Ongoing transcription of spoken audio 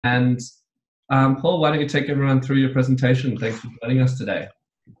And Paul, why don't you take everyone through your presentation? Thanks for joining us today.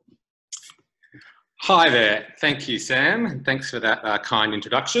 Hi there. Thank you, Sam. Thanks for that kind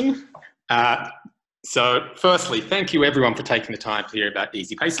introduction. So firstly, thank you everyone for taking the time to hear about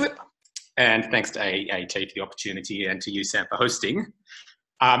EasyPayslip. And thanks to AAT for the opportunity and to you, Sam, for hosting.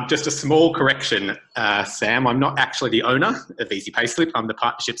 Just a small correction, Sam. I'm not actually the owner of EasyPayslip. I'm the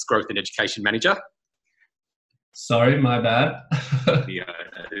Partnerships Growth and Education Manager. Sorry, my bad.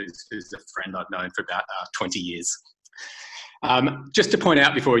 Who's a friend I've known for about 20 years. Just to point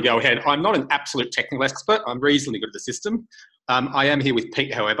out before we go ahead, I'm not an absolute technical expert. I'm reasonably good at the system. I am here with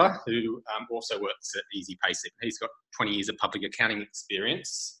Pete, however, who also works at EasyPayslip. He's got 20 years of public accounting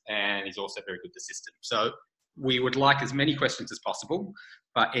experience, and he's also very good at the system. So we would like as many questions as possible,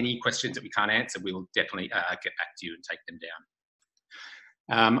 but any questions that we can't answer, we'll definitely get back to you and take them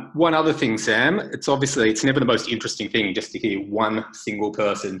down. One other thing, Sam, it's never the most interesting thing just to hear one single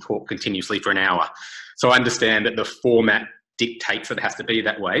person talk continuously for an hour. So I understand that the format dictates that it has to be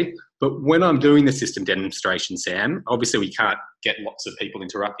that way. But when I'm doing the system demonstration, Sam, obviously we can't get lots of people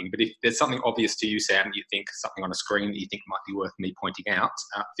interrupting, but if there's something obvious to you, Sam, you think something on a screen that you think might be worth me pointing out,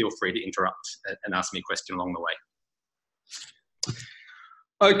 feel free to interrupt and ask me a question along the way.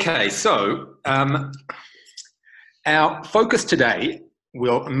 Okay, so our focus today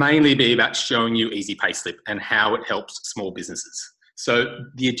will mainly be about showing you EasyPayslip and how it helps small businesses. So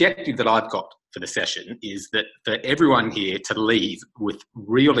the objective that I've got for the session is that for everyone here to leave with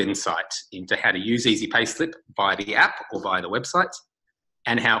real insight into how to use EasyPayslip via the app or via the website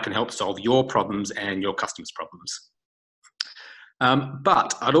and how it can help solve your problems and your customers' problems.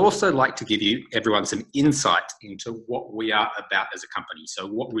 But I'd also like to give everyone some insight into what we are about as a company, so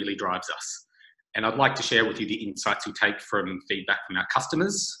what really drives us. And I'd like to share with you the insights we take from feedback from our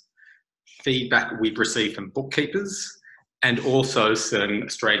customers, feedback we've received from bookkeepers, and also some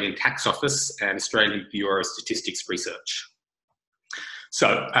Australian Tax Office and Australian Bureau of Statistics research.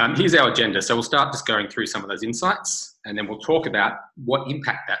 So here's our agenda. So we'll start just going through some of those insights, and then we'll talk about what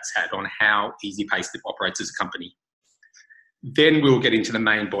impact that's had on how EasyPayslip operates as a company. Then we'll get into the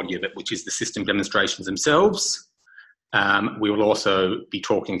main body of it, which is the system demonstrations themselves. We will also be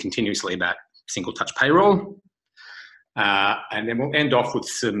talking continuously about single touch payroll. And then we'll end off with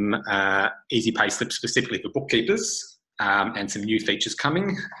some EasyPayslip specifically for bookkeepers. And some new features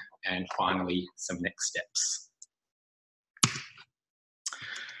coming, and finally some next steps.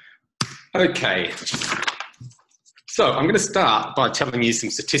 Okay, so I'm going to start by telling you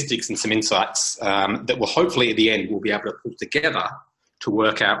some statistics and some insights that will hopefully at the end we'll be able to pull together to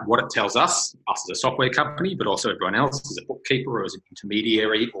work out what it tells us as a software company, but also everyone else as a bookkeeper or as an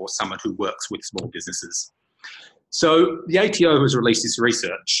intermediary or someone who works with small businesses. So the ATO has released this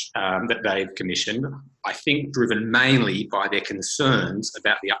research that they've commissioned, I think driven mainly by their concerns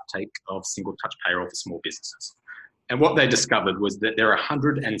about the uptake of single touch payroll for small businesses. And what they discovered was that there are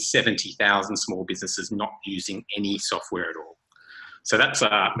 170,000 small businesses not using any software at all. So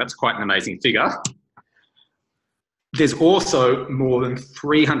that's quite an amazing figure. There's also more than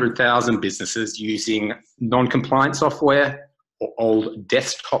 300,000 businesses using non-compliant software, or old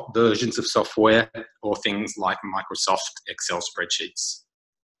desktop versions of software, or things like Microsoft Excel spreadsheets.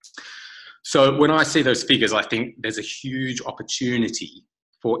 So when I see those figures, I think there's a huge opportunity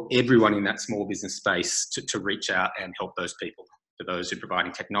for everyone in that small business space to reach out and help those people, for those who are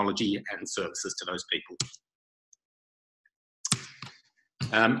providing technology and services to those people.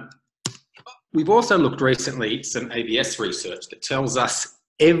 We've also looked recently at some ABS research that tells us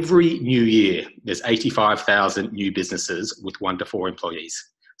every new year, there's 85,000 new businesses with 1 to 4 employees.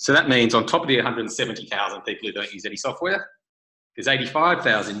 So that means on top of the 170,000 people who don't use any software, there's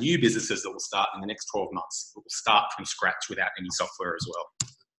 85,000 new businesses that will start in the next 12 months. Will start from scratch without any software as well.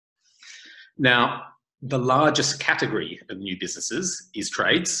 Now, the largest category of new businesses is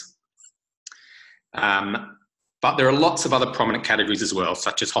trades. But there are lots of other prominent categories as well,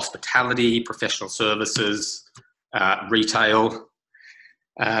 such as hospitality, professional services, retail.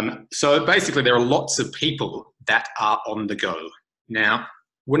 So basically there are lots of people that are on the go. Now,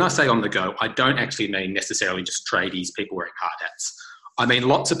 when I say on the go, I don't actually mean necessarily just tradies, people wearing hard hats. I mean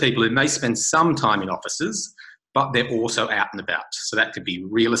lots of people who may spend some time in offices, but they're also out and about. So that could be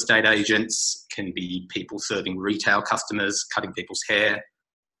real estate agents, can be people serving retail customers, cutting people's hair,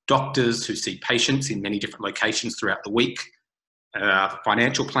 doctors who see patients in many different locations throughout the week,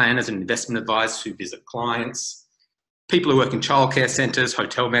 financial planners and investment advisors who visit clients, people who work in childcare centres,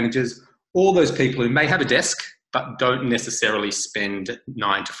 hotel managers, all those people who may have a desk but don't necessarily spend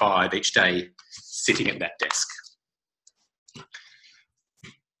 9 to 5 each day sitting at that desk.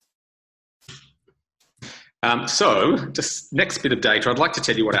 So just next bit of data, I'd like to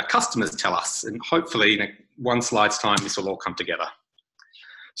tell you what our customers tell us, and hopefully in one slide's time, this will all come together.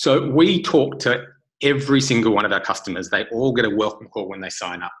 So we talk to every single one of our customers. They all get a welcome call when they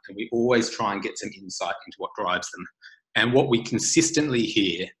sign up, and we always try and get some insight into what drives them. And what we consistently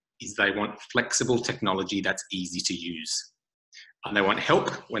hear is they want flexible technology that's easy to use. And they want help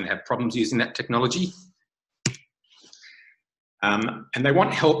when they have problems using that technology. And they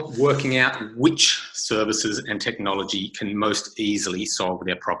want help working out which services and technology can most easily solve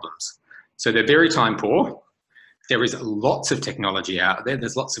their problems. So they're very time poor. There is lots of technology out there.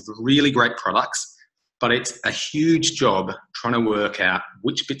 There's lots of really great products, but it's a huge job trying to work out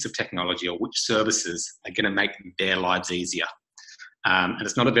which bits of technology or which services are going to make their lives easier. And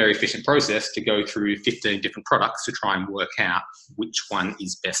it's not a very efficient process to go through 15 different products to try and work out which one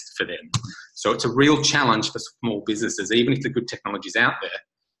is best for them. So it's a real challenge for small businesses. Even if the good technology is out there,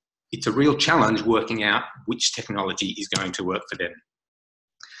 it's a real challenge working out which technology is going to work for them.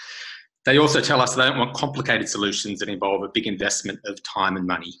 They also tell us they don't want complicated solutions that involve a big investment of time and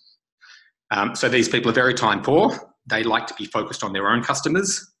money. So these people are very time poor. They like to be focused on their own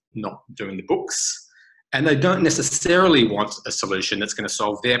customers, not doing the books. And they don't necessarily want a solution that's going to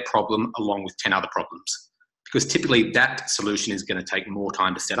solve their problem along with 10 other problems. Because typically that solution is going to take more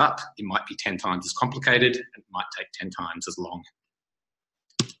time to set up. It might be 10 times as complicated, and it might take 10 times as long.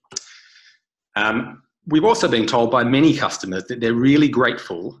 We've also been told by many customers that they're really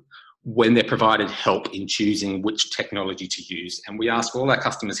grateful when they're provided help in choosing which technology to use. And we ask all our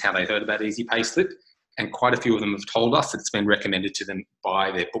customers how they heard about EasyPayslip, and quite a few of them have told us that it's been recommended to them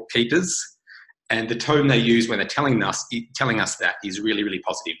by their bookkeepers. And the tone they use when they're telling us that is really, really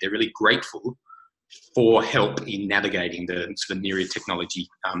positive. They're really grateful for help in navigating the sort of myriad technology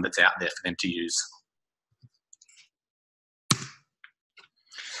that's out there for them to use.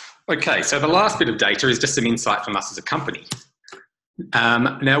 Okay, so the last bit of data is just some insight from us as a company.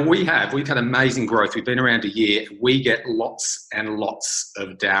 Now we've had amazing growth. We've been around a year. We get lots and lots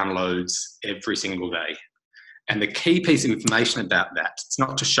of downloads every single day. And the key piece of information about that, it's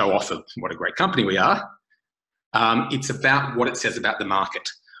not to show off of what a great company we are. It's about what it says about the market.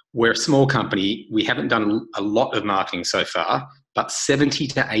 We're a small company. We haven't done a lot of marketing so far, but 70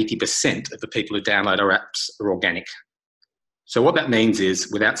 to 80% of the people who download our apps are organic. So what that means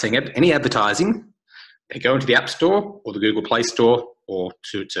is, without seeing any advertising, they go into the App Store or the Google Play Store or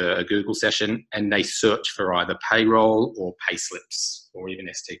to a Google session, and they search for either payroll or payslips or even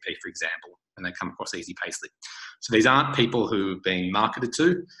STP, for example, and they come across EasyPayslip. So these aren't people who are being marketed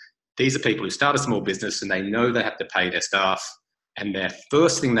to. These are people who start a small business and they know they have to pay their staff, and their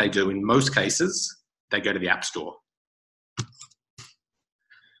first thing they do in most cases, they go to the App Store.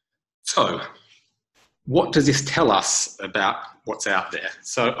 So what does this tell us about what's out there?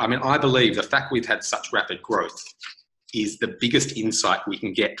 So, I mean, I believe the fact we've had such rapid growth is the biggest insight we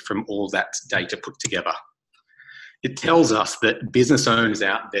can get from all that data put together. It tells us that business owners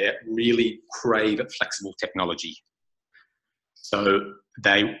out there really crave flexible technology. So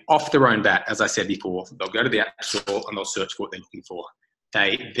they, off their own bat, as I said before, they'll go to the App Store and they'll search for what they're looking for.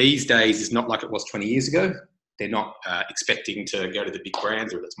 These days is not like it was 20 years ago. They're not expecting to go to the big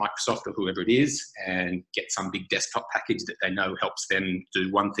brands, whether it's Microsoft or whoever it is, and get some big desktop package that they know helps them do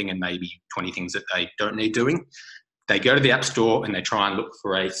one thing and maybe 20 things that they don't need doing. They go to the App Store and they try and look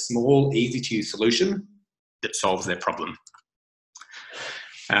for a small, easy-to-use solution that solves their problem.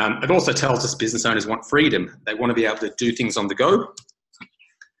 It also tells us business owners want freedom. They want to be able to do things on the go.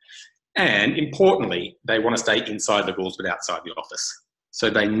 And importantly, they want to stay inside the rules but outside the office. So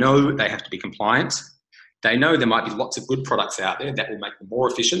they know they have to be compliant. They know there might be lots of good products out there that will make them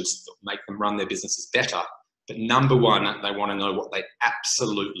more efficient, that will make them run their businesses better. But number one, they want to know what they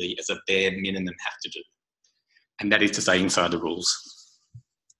absolutely, as a bare minimum, have to do. And that is to stay inside the rules.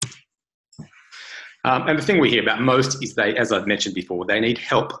 And the thing we hear about most is they, as I've mentioned before, they need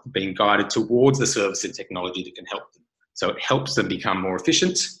help being guided towards the service and technology that can help them. So it helps them become more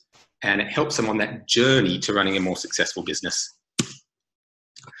efficient, and it helps them on that journey to running a more successful business.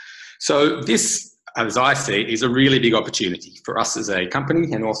 So this, as I see it, is a really big opportunity for us as a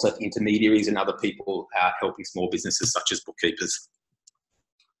company, and also for intermediaries and other people helping small businesses such as bookkeepers.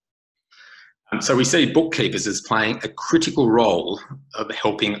 So we see bookkeepers as playing a critical role of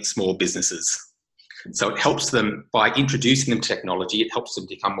helping small businesses. So it helps them by introducing them to technology, it helps them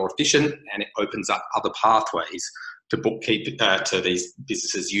become more efficient, and it opens up other pathways to these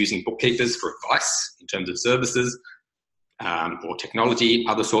businesses using bookkeepers for advice in terms of services or technology,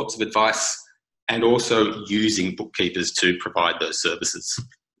 other sorts of advice, and also using bookkeepers to provide those services.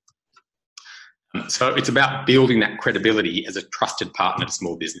 So it's about building that credibility as a trusted partner to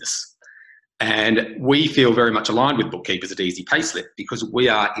small business. And we feel very much aligned with bookkeepers at EasyPayslip because we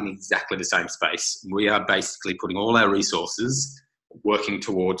are in exactly the same space. We are basically putting all our resources working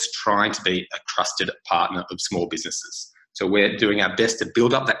towards trying to be a trusted partner of small businesses. So we're doing our best to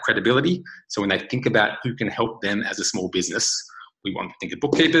build up that credibility. So when they think about who can help them as a small business, we want them to think of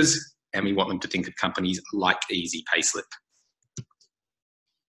bookkeepers and we want them to think of companies like EasyPayslip.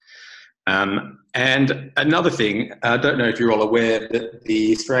 And another thing, I don't know if you're all aware that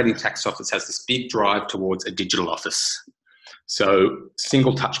the Australian Tax Office has this big drive towards a digital office. So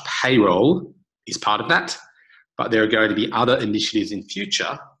single touch payroll is part of that, but there are going to be other initiatives in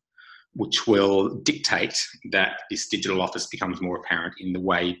future which will dictate that this digital office becomes more apparent in the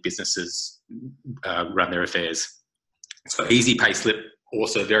way businesses run their affairs. So EasyPayslip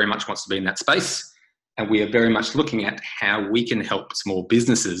also very much wants to be in that space, and we are very much looking at how we can help small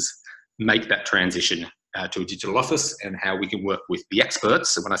businesses make that transition to a digital office and how we can work with the experts.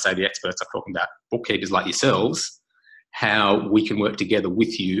 So when I say the experts, I'm talking about bookkeepers like yourselves, how we can work together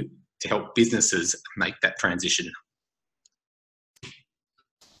with you to help businesses make that transition.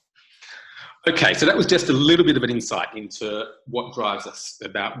 Okay, so that was just a little bit of an insight into what drives us,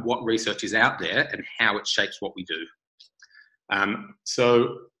 about what research is out there and how it shapes what we do.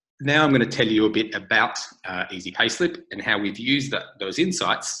 So now I'm going to tell you a bit about EasyPayslip and how we've used those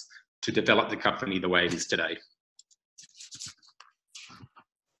insights to develop the company the way it is today.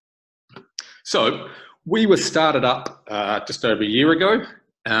 So we were started up just over a year ago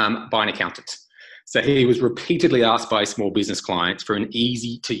by an accountant. So he was repeatedly asked by small business clients for an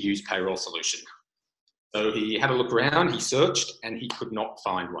easy to use payroll solution. So he had a look around, he searched, and he could not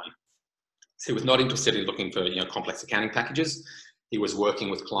find one. So he was not interested in looking for complex accounting packages. He was working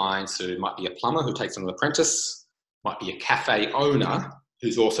with clients who might be a plumber who takes on an apprentice, might be a cafe owner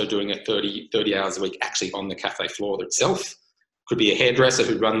who's also doing a 30 hours a week actually on the cafe floor itself. Could be a hairdresser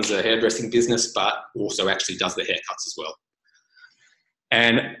who runs a hairdressing business but also actually does the haircuts as well.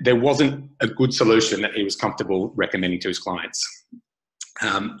 And there wasn't a good solution that he was comfortable recommending to his clients.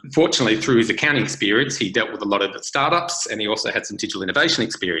 Fortunately, through his accounting experience, he dealt with a lot of startups and he also had some digital innovation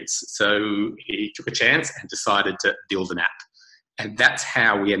experience. So he took a chance and decided to build an app. And that's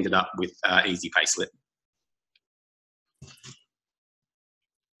how we ended up with EasyPayslip.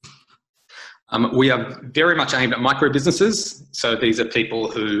 We are very much aimed at micro businesses. So these are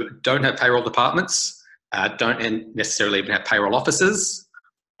people who don't have payroll departments, don't necessarily even have payroll offices.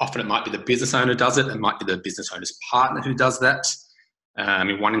 Often it might be the business owner does it. It might be the business owner's partner who does that.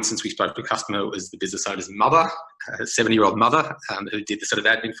 In one instance, we spoke to a customer who was the business owner's mother, a 70-year-old mother who did the sort of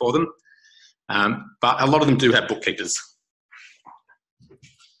admin for them. But a lot of them do have bookkeepers.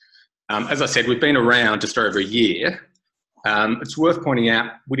 As I said, we've been around just over a year. It's worth pointing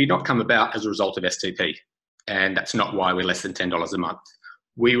out, we did not come about as a result of STP, and that's not why we're less than $10 a month.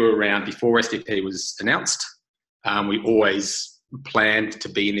 We were around before STP was announced. We always planned to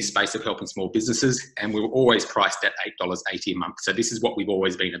be in this space of helping small businesses, and we were always priced at $8.80 a month. So this is what we've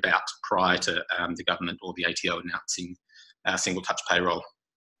always been about prior to the government or the ATO announcing single touch payroll.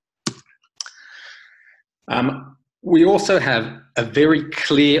 We also have a very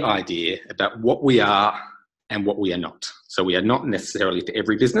clear idea about what we are and what we are not. So we are not necessarily for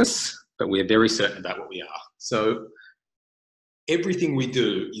every business, but we are very certain about what we are. So everything we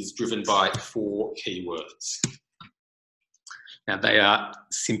do is driven by 4 key words. Now they are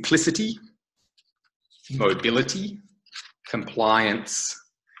simplicity, mobility, compliance,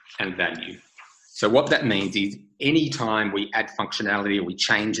 and value. So what that means is anytime we add functionality or we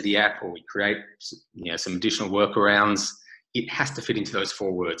change the app or we create some additional workarounds, it has to fit into those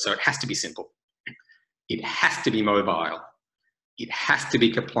 4 words. So it has to be simple. It has to be mobile. It has to be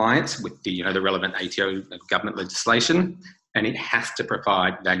compliant with the relevant ATO government legislation, and it has to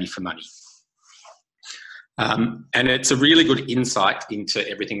provide value for money. And it's a really good insight into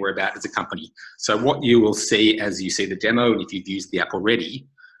everything we're about as a company. So what you will see as you see the demo, and if you've used the app already,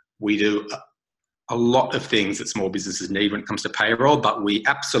 we do a lot of things that small businesses need when it comes to payroll, but we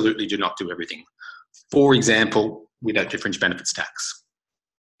absolutely do not do everything. For example, we don't do fringe benefits tax.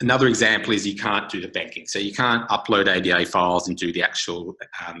 Another example is you can't do the banking. So you can't upload ABA files and do the actual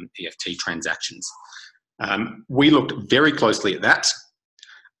EFT transactions. We looked very closely at that,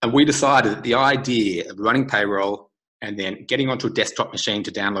 and we decided that the idea of running payroll and then getting onto a desktop machine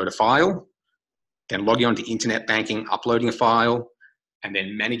to download a file, then logging onto internet banking, uploading a file, and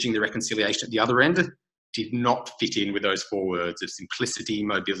then managing the reconciliation at the other end did not fit in with those 4 words of simplicity,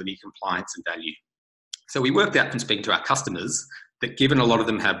 mobility, compliance, and value. So we worked out from speaking to our customers that given a lot of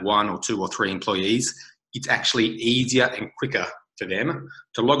them have 1 or 2 or 3 employees, it's actually easier and quicker for them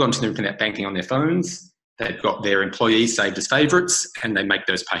to log on to the internet banking on their phones They've got their employees saved as favourites, and they make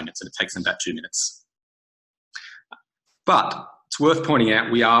those payments, and it takes them about 2 minutes. But it's worth pointing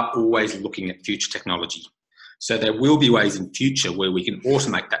out we are always looking at future technology. So there will be ways in future where we can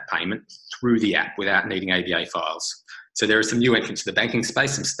automate that payment through the app without needing ABA files. So there are some new entrants to the banking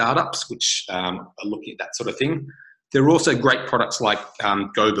space, some startups which are looking at that sort of thing. There are also great products like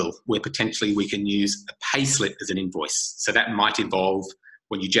GoBill, where potentially we can use a payslip as an invoice. So that might involve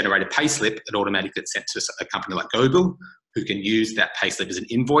when you generate a payslip, it automatically gets sent to a company like GoBill, who can use that payslip as an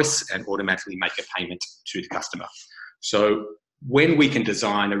invoice and automatically make a payment to the customer. So when we can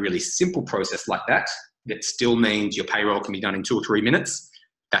design a really simple process like that, that still means your payroll can be done in 2 or 3 minutes,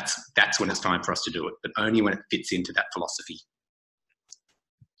 that's when it's time for us to do it, but only when it fits into that philosophy.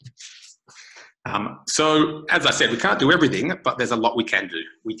 So as I said, we can't do everything, but there's a lot we can do.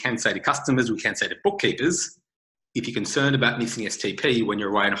 We can say to customers, we can say to bookkeepers, if you're concerned about missing STP when you're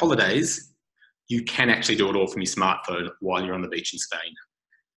away on holidays, you can actually do it all from your smartphone while you're on the beach in Spain.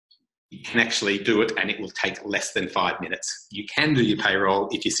 You can actually do it and it will take less than 5 minutes. You can do your payroll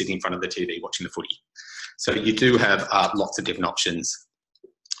if you're sitting in front of the TV watching the footy. So you do have lots of different options.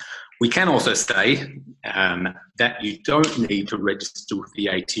 We can also say that you don't need to register with the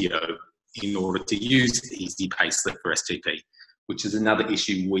ATO in order to use EasyPayslip for STP, which is another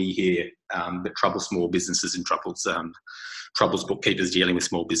issue we hear that troubles small businesses and troubles bookkeepers dealing with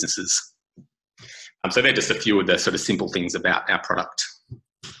small businesses. So they're just a few of the sort of simple things about our product.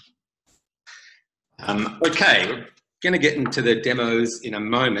 Okay, we're going to get into the demos in a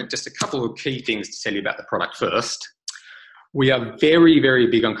moment. Just a couple of key things to tell you about the product first. We are very, very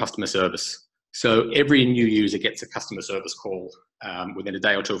big on customer service. So every new user gets a customer service call within a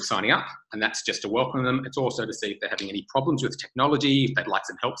day or two of signing up, and that's just to welcome them. It's also to see if they're having any problems with technology, if they'd like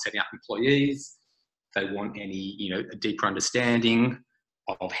some help setting up employees, if they want any, a deeper understanding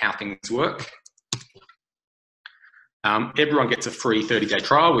of how things work. Everyone gets a free 30-day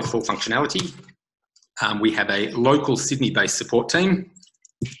trial with full functionality. We have a local Sydney-based support team,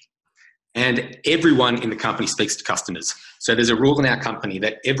 and everyone in the company speaks to customers. So there's a rule in our company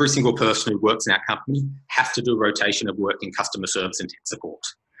that every single person who works in our company has to do a rotation of work in customer service and tech support.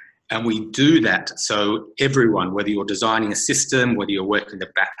 And we do that so everyone, whether you're designing a system, whether you're working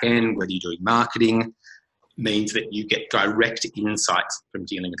the back end, whether you're doing marketing, means that you get direct insights from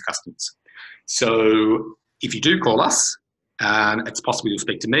dealing with customers. So if you do call us, it's possible you'll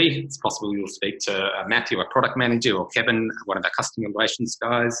speak to me, it's possible you'll speak to Matthew, our product manager, or Kevin, one of our customer relations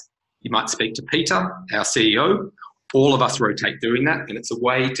guys. You might speak to Peter, our CEO. All of us rotate doing that, and it's a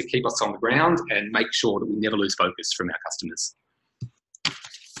way to keep us on the ground and make sure that we never lose focus from our customers.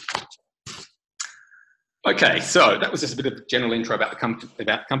 Okay, so that was just a bit of a general intro about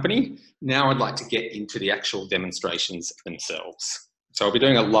the company. Now I'd like to get into the actual demonstrations themselves. So I'll be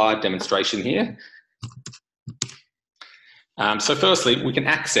doing a live demonstration here. So firstly, we can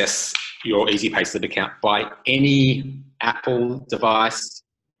access your EasyPayslip account by any Apple device,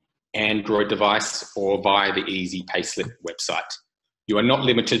 Android device, or via the EasyPayslip website. You are not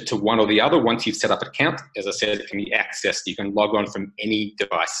limited to one or the other. Once you've set up an account, as I said, it can be accessed. You can log on from any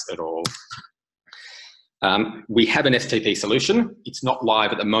device at all. We have an STP solution. It's not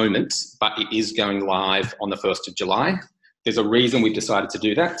live at the moment, but it is going live on the 1st of July. There's a reason we've decided to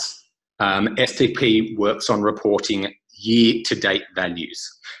do that. STP works on reporting year-to-date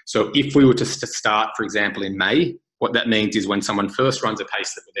values. So if we were to start, for example, in May, what that means is when someone first runs a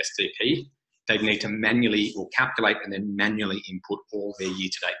payslip with STP, they need to manually or calculate and then manually input all their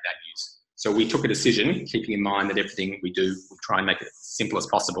year-to-date values. So we took a decision, keeping in mind that everything we do, we try and make it as simple as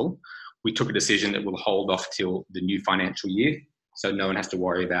possible. We took a decision that we'll hold off till the new financial year, so no one has to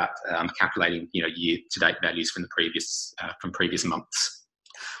worry about calculating, year-to-date values from the previous months.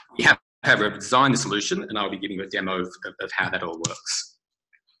 We have, however, designed the solution, and I'll be giving you a demo of how that all works.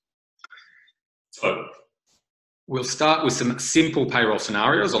 So we'll start with some simple payroll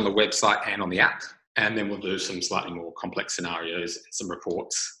scenarios on the website and on the app, and then we'll do some slightly more complex scenarios and some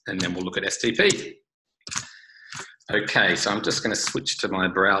reports, and then we'll look at STP. Okay, so I'm just going to switch to my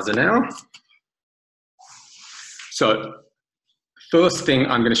browser now. So first thing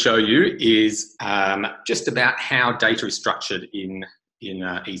I'm going to show you is just about how data is structured in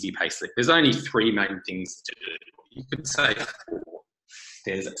EasyPayslip. There's only 3 main things to do. You could say 4.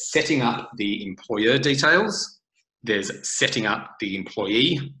 There's setting up the employer details, there's setting up the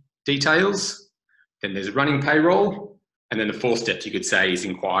employee details, then there's running payroll, and then the 4th step you could say is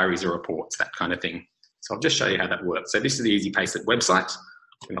inquiries or reports, that kind of thing. So I'll just show you how that works. So this is the EasyPayslip website.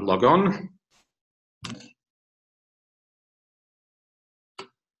 I'm going to log on.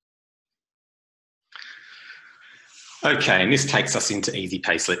 Okay, and this takes us into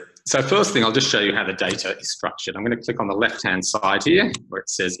EasyPayslip. So first thing, I'll just show you how the data is structured. I'm going to click on the left-hand side here where it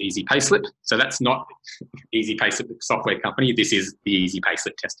says EasyPayslip. So that's not EasyPayslip software company. This is the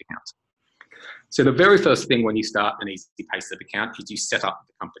EasyPayslip test account. So the very first thing when you start an EasyPayslip account is you set up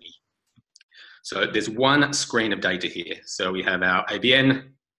the company. So there's one screen of data here. So we have our ABN,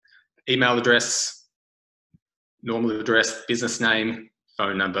 email address, normal address, business name,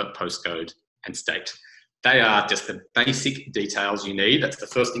 phone number, postcode, and state. They are just the basic details you need. That's the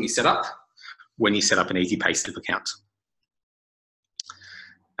first thing you set up when you set up an EasyPayslip account.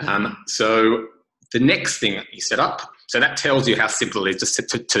 So the next thing that you set up, so that tells you how simple it is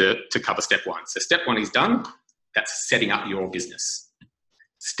to cover step one. So step one is done. That's setting up your business.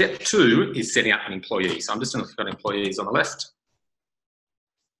 Step two is setting up an employee. So I'm just going to click on employees on the left.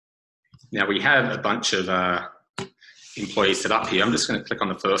 Now we have a bunch of employees set up here. I'm just going to click on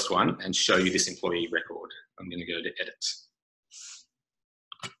the first one and show you this employee record. I'm going to go to edit.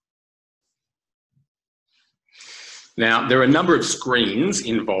 Now, there are a number of screens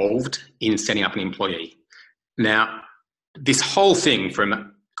involved in setting up an employee. Now, this whole thing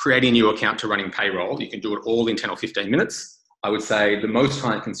from creating a new account to running payroll, you can do it all in 10 or 15 minutes. I would say the most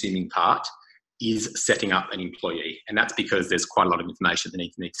time-consuming part is setting up an employee, and that's because there's quite a lot of information that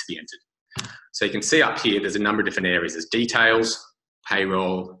needs to be entered. So you can see up here, there's a number of different areas. There's details,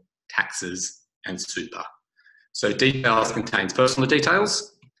 payroll, taxes, and super. So details contains personal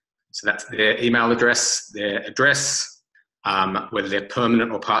details. So that's their email address, whether they're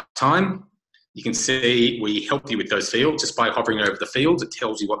permanent or part-time. You can see we help you with those fields just by hovering over the fields. It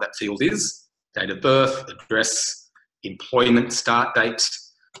tells you what that field is, date of birth, address, employment start date,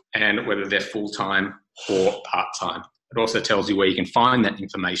 and whether they're full-time or part-time. It also tells you where you can find that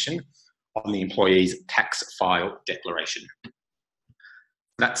information on the employee's tax file declaration.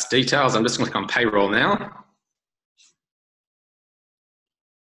 That's details. I'm just going to click on payroll now.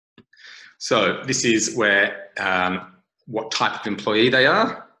 So this is where what type of employee they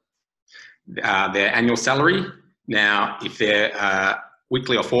are, their annual salary. Now, if they're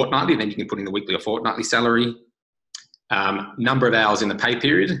weekly or fortnightly, then you can put in the weekly or fortnightly salary, number of hours in the pay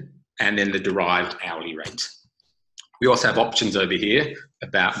period, and then the derived hourly rate. We also have options over here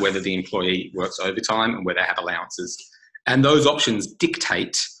about whether the employee works overtime and whether they have allowances. And those options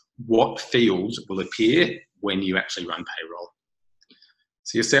dictate what fields will appear when you actually run payroll.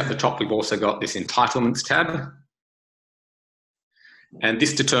 So you'll see at the top, we've also got this entitlements tab. And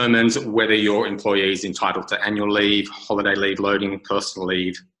this determines whether your employee is entitled to annual leave, holiday leave loading, personal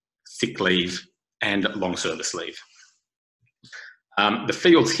leave, sick leave, and long service leave. The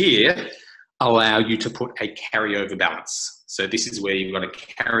fields here allow you to put a carryover balance. So this is where you've got to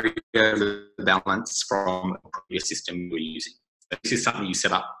carry over the balance from a previous system you're using. This is something you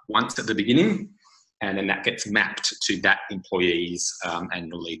set up once at the beginning, and then that gets mapped to that employee's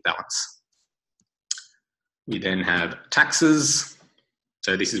annual leave balance. We then have taxes.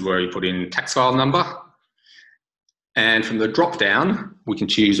 So this is where you put in tax file number. And from the drop down, we can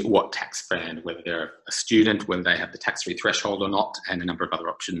choose what tax band, whether they're a student, whether they have the tax-free threshold or not, and a number of other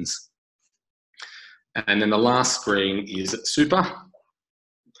options. And then the last screen is super,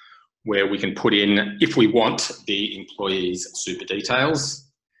 where we can put in, if we want, the employee's super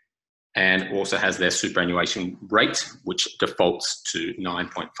details, and also has their superannuation rate, which defaults to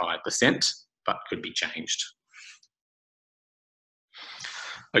 9.5%, but could be changed.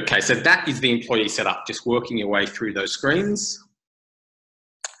 Okay, so that is the employee setup, just working your way through those screens.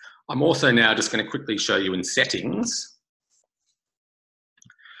 I'm also now just going to quickly show you in settings.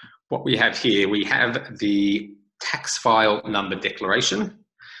 What we have here, we have the tax file number declaration.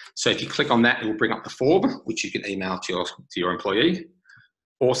 So if you click on that, it will bring up the form, which you can email to your employee.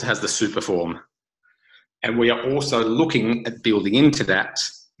 Also has the super form. And we are also looking at building into that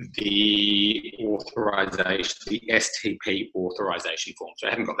the authorization, the STP authorization form. So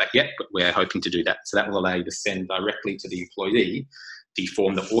I haven't got that yet, but we're hoping to do that. So that will allow you to send directly to the employee the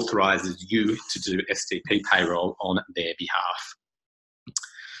form that authorizes you to do STP payroll on their behalf.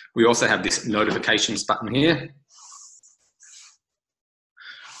 We also have this notifications button here,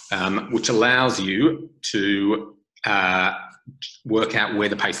 which allows you to work out where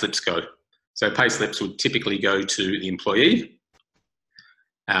the payslips go. So payslips would typically go to the employee.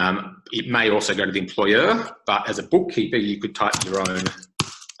 It may also go to the employer, but as a bookkeeper, you could type your own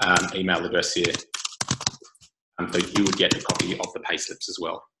email address here. So you would get a copy of the payslips as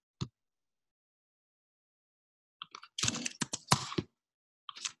well.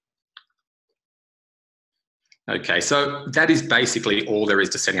 Okay, so that is basically all there is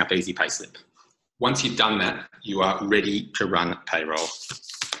to setting up EasyPayslip. Once you've done that, you are ready to run payroll.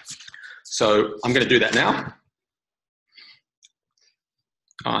 So I'm going to do that now.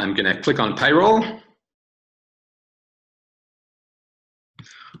 I'm going to click on payroll.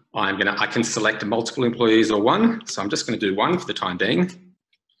 I can select multiple employees or one. So I'm just going to do one for the time being.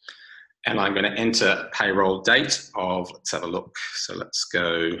 And I'm going to enter payroll date of, let's have a look. So let's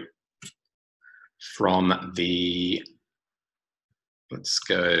go from let's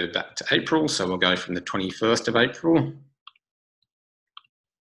go back to April. So we'll go from the 21st of April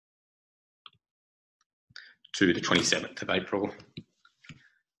to the 27th of April.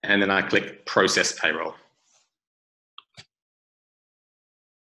 And then I click process payroll.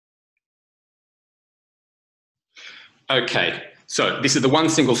 Okay, so this is the one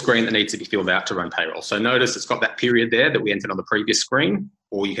single screen that needs to be filled out to run payroll. So notice it's got that period there that we entered on the previous screen,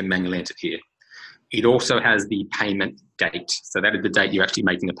 or you can manually enter it here. It also has the payment date. So that is the date you're actually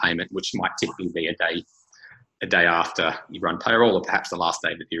making the payment, which might typically be a day after you run payroll, or perhaps the last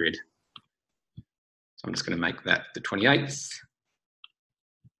day of the period. So I'm just going to make that the 28th.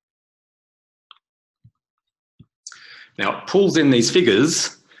 Now it pulls in these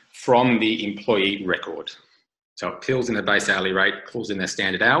figures from the employee record. So it pulls in the base hourly rate, pulls in their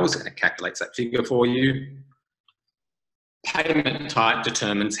standard hours, and it calculates that figure for you. Payment type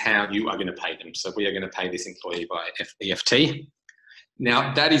determines how you are going to pay them. So we are going to pay this employee by EFT.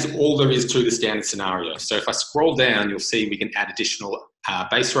 Now that is all there is to the standard scenario. So if I scroll down, you'll see we can add additional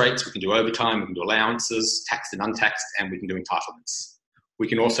base rates, we can do overtime, we can do allowances, taxed and untaxed, and we can do entitlements. We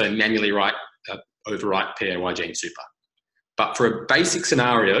can also manually overwrite PAYG and super. But for a basic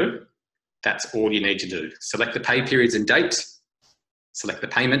scenario, that's all you need to do. Select the pay periods and date, select the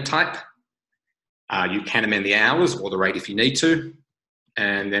payment type. You can amend the hours or the rate if you need to,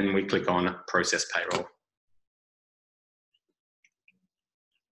 and then we click on process payroll.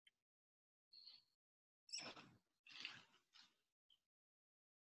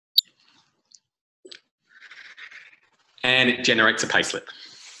 And it generates a payslip.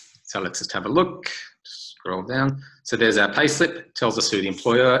 So let's just have a look. Scroll down. So there's our payslip. Tells us who the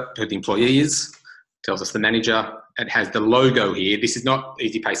employee is. Tells us the manager. It has the logo here. This is not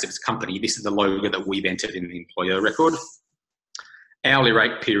EasyPayslips company. This is the logo that we've entered in the employer record. Hourly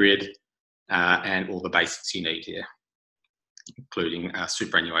rate, period, and all the basics you need here, including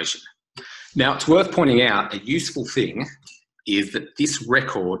superannuation. Now, it's worth pointing out a useful thing is that this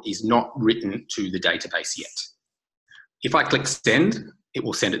record is not written to the database yet. If I click send, it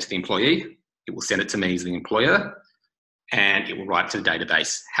will send it to the employee. It will send it to me as the employer, and it will write it to the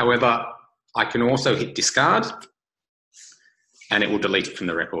database. However, I can also hit discard, and it will delete it from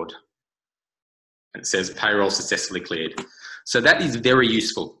the record. And it says payroll successfully cleared. So that is very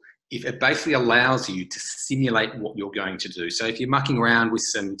useful. It basically allows you to simulate what you're going to do. So if you're mucking around with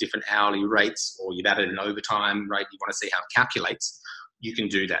some different hourly rates, or you've added an overtime rate, you want to see how it calculates, you can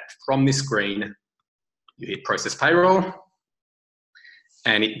do that. From this screen, you hit process payroll,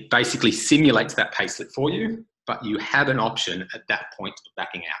 and it basically simulates that payslip for you, but you have an option at that point of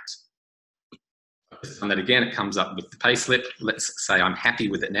backing out. And that again, it comes up with the payslip. Let's say I'm happy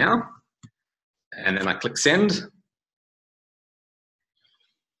with it now. And then I click send.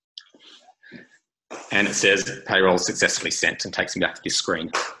 And it says payroll successfully sent and takes me back to this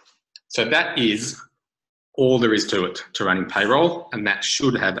screen. So that is all there is to it, to running payroll. And that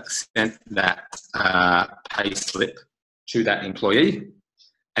should have sent that payslip to that employee,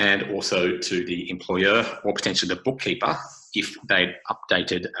 and also to the employer, or potentially the bookkeeper if they'd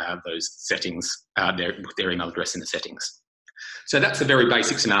updated those settings, their email address in the settings. So that's a very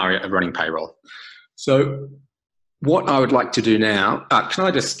basic scenario of running payroll. So what I would like to do now, can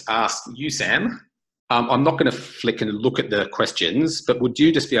I just ask you, Sam, I'm not going to flick and look at the questions, but would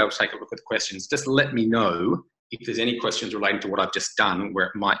you just be able to take a look at the questions? Just let me know if there's any questions relating to what I've just done where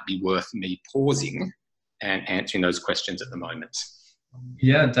it might be worth me pausing and answering those questions at the moment.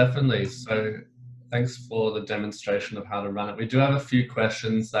 Yeah, definitely. So thanks for the demonstration of how to run it. We do have a few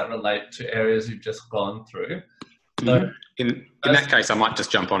questions that relate to areas you've just gone through. So in that case, I might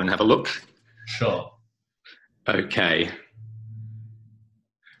just jump on and have a look. Sure. Okay.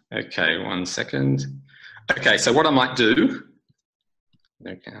 Okay, 1 second. Okay, so what I might do,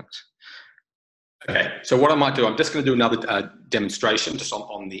 no count. Okay, so what I might do, I'm just going to do another demonstration just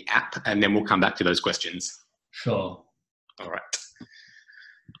on the app, and then we'll come back to those questions. Sure. All right.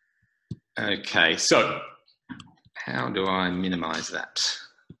 Okay, so how do I minimize that?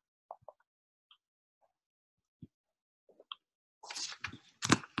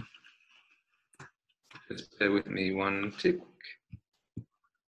 Just bear with me one tick.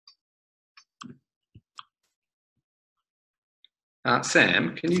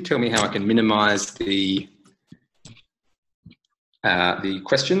 Sam, can you tell me how I can minimize the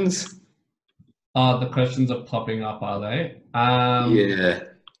questions? The questions are popping up, are they? Yeah.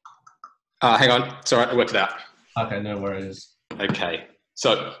 Hang on, it's all right, I worked it out. Okay, no worries. Okay,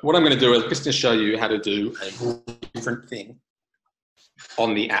 so what I'm going to do is just to show you how to do a different thing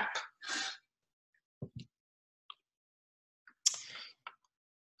on the app.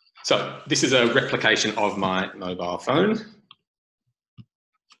 So this is a replication of my mobile phone.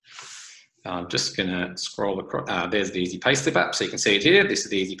 I'm just going to scroll across. There's the EasyPayslip app, so you can see it here. This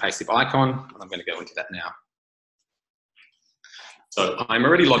is the EasyPayslip icon. I'm going to go into that now. So I'm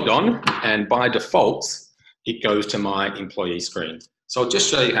already logged on, and by default, it goes to my employee screen. So I'll just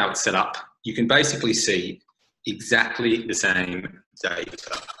show you how it's set up. You can basically see exactly the same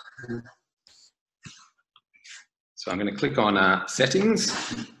data. So I'm going to click on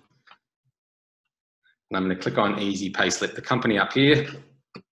settings, and I'm going to click on EasyPayslip, the company up here,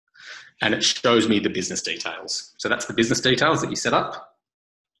 and it shows me the business details. So that's the business details that you set up,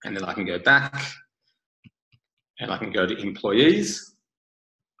 and then I can go back, and I can go to employees,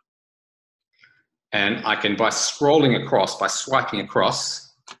 and I can, by scrolling across, by swiping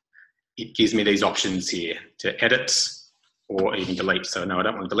across, it gives me these options here to edit or even delete. So no, I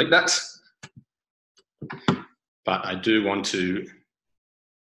don't want to delete that, but I do want to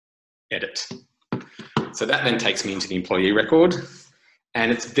edit. So that then takes me into the employee record,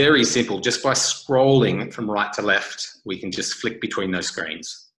 and it's very simple. Just by scrolling from right to left, we can just flick between those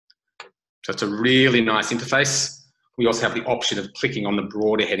screens. So it's a really nice interface. We also have the option of clicking on the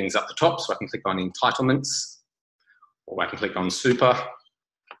broader headings up the top, so I can click on entitlements, or I can click on super,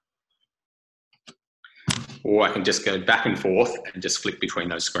 or I can just go back and forth and just flick between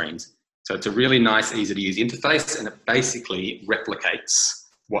those screens. So it's a really nice, easy to use interface, and it basically replicates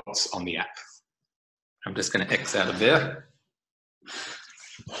what's on the app. I'm just going to X out of there.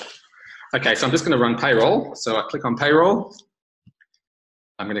 Okay, so I'm just going to run payroll. So I click on payroll.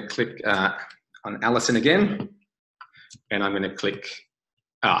 I'm going to click on Alison again, and I'm going to click,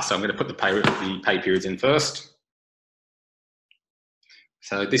 so I'm going to put the pay periods in first.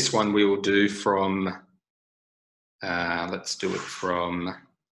 So this one we will do from, let's do it from,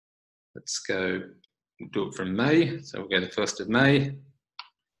 let's go do it from May. So we'll go the 1st of May,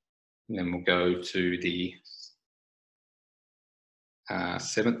 and then we'll go to the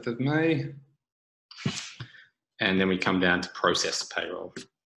 7th of May, and then we come down to process payroll.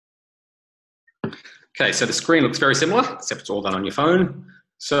 Okay, so the screen looks very similar, except it's all done on your phone.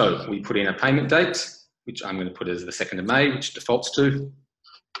 So we put in a payment date, which I'm going to put as the 2nd of May, which defaults to.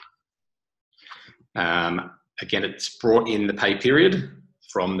 Again, it's brought in the pay period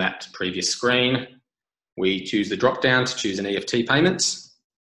from that previous screen. We choose the drop down to choose an EFT payment.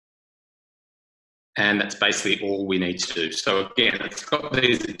 And that's basically all we need to do. So again, it's got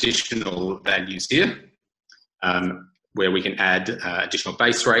these additional values here, where we can add additional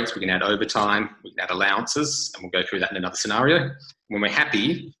base rates, we can add overtime, we can add allowances, and we'll go through that in another scenario. When we're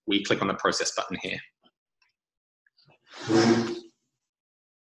happy, we click on the process button here.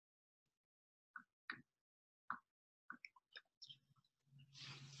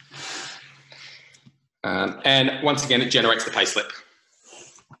 And once again, it generates the payslip.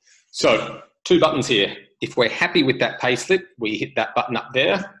 So 2 buttons here. If we're happy with that payslip, we hit that button up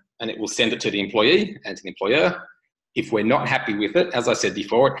there, and it will send it to the employee and to the employer. If we're not happy with it, as I said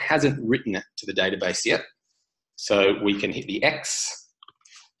before, it hasn't written it to the database yet. So we can hit the X.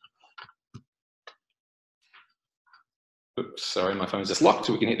 Oops, sorry, my phone's just locked.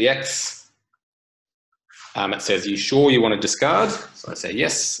 So we can hit the X. It says, "You sure you want to discard?" So I say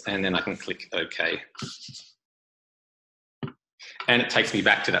yes, and then I can click OK. And it takes me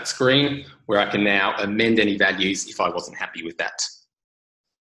back to that screen where I can now amend any values if I wasn't happy with that.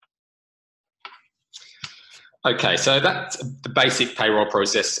 Okay, so that's the basic payroll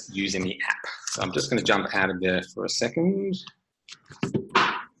process using the app. So I'm just going to jump out of there for a second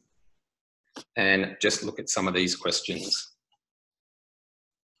and just look at some of these questions.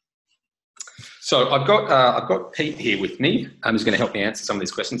 So I've got Pete here with me, who's going to help me answer some of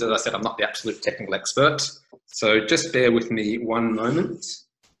these questions. As I said, I'm not the absolute technical expert, so just bear with me one moment.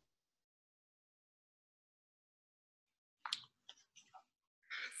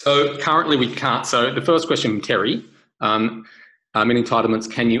 So currently we can't. So the first question from Terry, in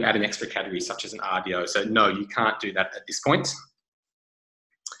entitlements, can you add an extra category such as an RDO? So no, you can't do that at this point.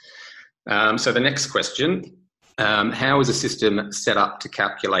 So the next question, how is the system set up to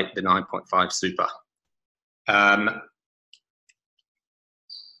calculate the 9.5 super?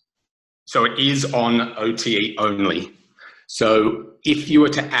 So it is on OTE only. So if you were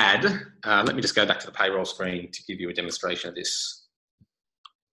to add, let me just go back to the payroll screen to give you a demonstration of this.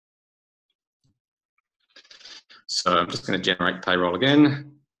 So I'm just going to generate payroll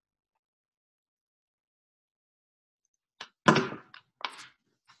again.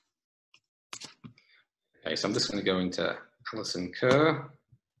 Okay, so I'm just going to go into Alison Kerr,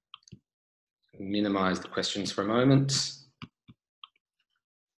 minimize the questions for a moment.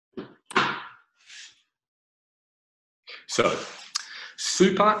 So,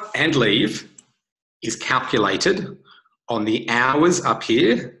 super and leave is calculated on the hours up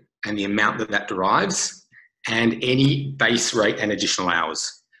here and the amount that that derives, and any base rate and additional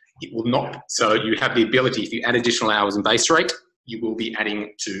hours. It will not, so you have the ability, if you add additional hours and base rate, you will be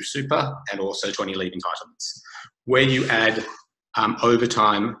adding to super and also to any leave entitlements. Where you add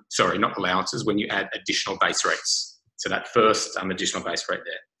overtime, sorry, not allowances, when you add additional base rates. So that first additional base rate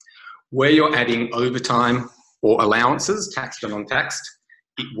there. Where you're adding overtime or allowances, taxed or non-taxed,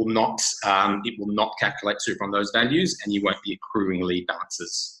 it will not calculate super on those values, and you won't be accruing leave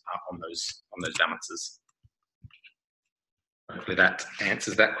balances on those balances. Hopefully that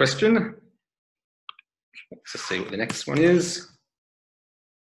answers that question. Let's see what the next one is.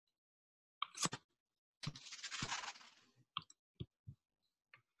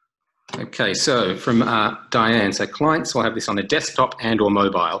 Okay, so from Diane, so clients will have this on a desktop and or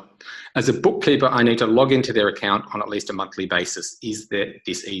mobile. As a bookkeeper, I need to log into their account on at least a monthly basis. Is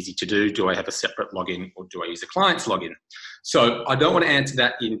this easy to do? Do I have a separate login, or do I use a client's login? So I don't want to answer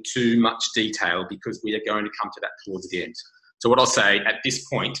that in too much detail because we are going to come to that towards the end. So what I'll say at this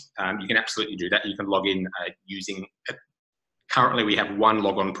point, you can absolutely do that. You can log in using, currently we have one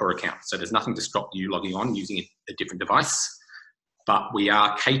log-on per account. So there's nothing to stop you logging on using a different device. But we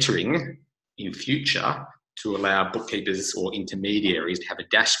are catering in future to allow bookkeepers or intermediaries to have a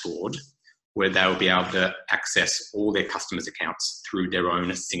dashboard where they'll be able to access all their customers' accounts through their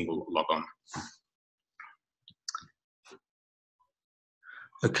own single log-on.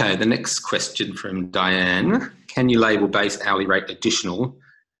 Okay, the next question from Diane. Can you label base hourly rate additional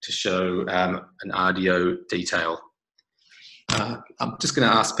to show an RDO detail? I'm just going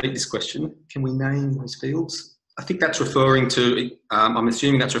to ask Pete this question. Can we name those fields? I think that's referring to, I'm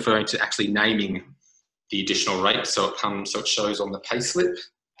assuming that's referring to actually naming the additional rate, so it shows on the payslip. Edit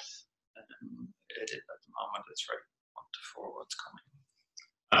at the moment, it's right 1 to 4 what's coming.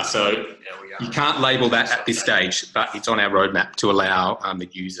 So you can't label that at this stage, but it's on our roadmap to allow the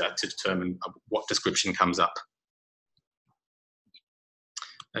user to determine what description comes up.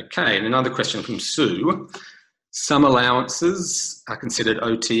 Okay, and another question from Sue. Some allowances are considered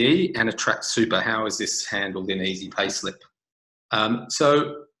OTE and attract super. How is this handled in EasyPayslip?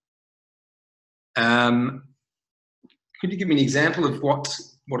 Could you give me an example of what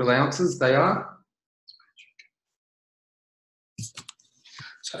allowances they are?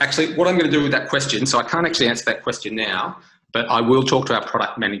 So actually, what I'm going to do with that question, so I can't actually answer that question now, but I will talk to our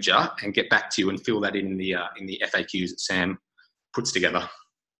product manager and get back to you and fill that in the FAQs that Sam puts together.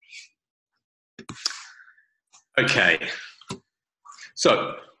 Okay,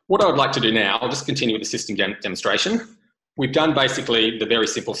 so what I would like to do now, I'll just continue with the system demonstration. We've done basically the very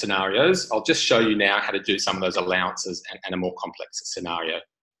simple scenarios. I'll just show you now how to do some of those allowances and a more complex scenario.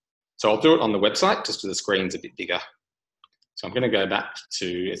 So I'll do it on the website just so the screen's a bit bigger. So I'm going to go back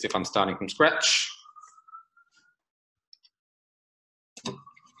to as if I'm starting from scratch.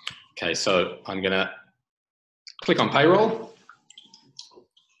 Okay, so I'm going to click on payroll.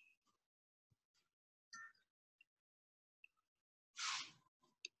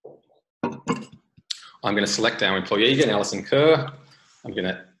 I'm going to select our employee again, Alison Kerr. I'm going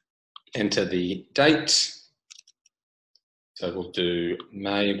to enter the date. So we'll do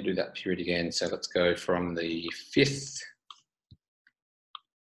May, we'll do that period again. So let's go from the 5th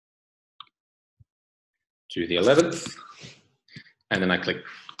to the 11th. And then I click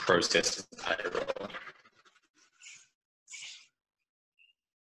process payroll.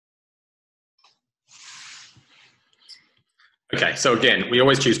 Okay, so again, we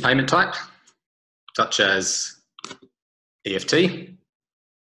always choose payment type, such as EFT.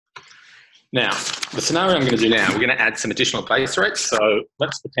 Now, the scenario I'm going to do now, we're going to add some additional base rates. So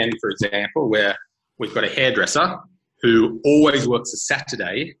let's pretend, for example, where we've got a hairdresser who always works a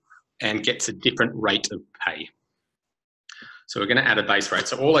Saturday and gets a different rate of pay. So we're going to add a base rate.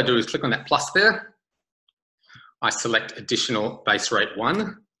 So all I do is click on that plus there. I select additional base rate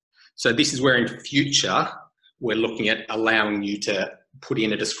 1. So this is where in future, we're looking at allowing you to put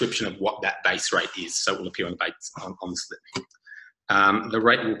in a description of what that base rate is. So it will appear on the slip. The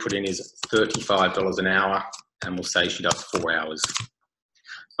rate we'll put in is $35 an hour, and we'll say she does 4 hours.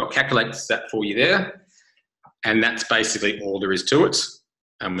 So it calculates that for you there. And that's basically all there is to it.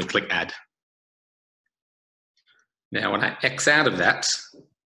 And we click add. Now when I X out of that,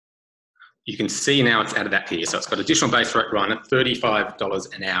 you can see now it's added that here. So it's got additional base rate run at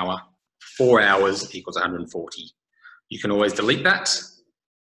 $35 an hour, 4 hours equals 140. You can always delete that,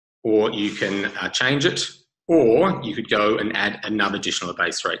 or you can change it. Or you could go and add another additional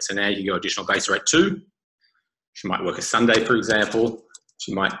base rate. So now you can go additional base rate 2. She might work a Sunday, for example.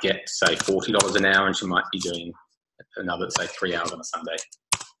 She might get, say, $40 an hour, and she might be doing another, say, 3 hours on a Sunday.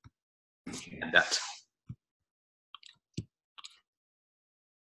 Add that.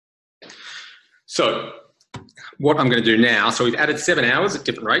 So what I'm going to do now, so we've added 7 hours at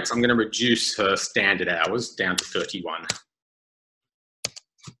different rates. I'm going to reduce her standard hours down to 31.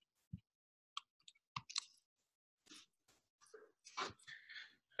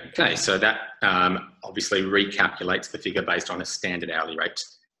 Okay, so that obviously recalculates the figure based on a standard hourly rate.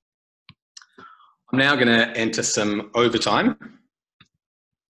 I'm now going to enter some overtime.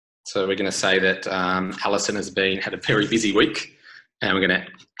 So we're going to say that Alison has had a very busy week, and we're going to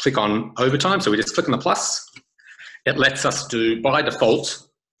click on overtime. So we just click on the plus. It lets us do, by default,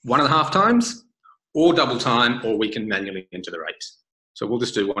 1.5 times, or double time, or we can manually enter the rate. So we'll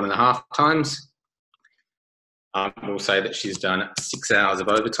just do 1.5 times. We'll say that she's done 6 hours of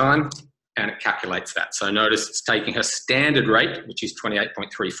overtime, and it calculates that. So notice it's taking her standard rate, which is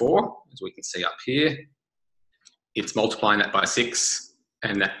 28.34, as we can see up here. It's multiplying that by 6,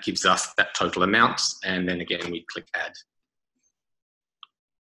 and that gives us that total amount. And then again, we click add.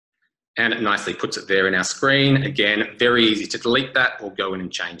 And it nicely puts it there in our screen. Again, very easy to delete that or go in and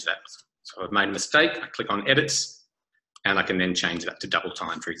change that. So I've made a mistake. I click on edits, and I can then change that to double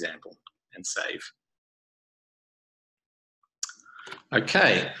time, for example, and save.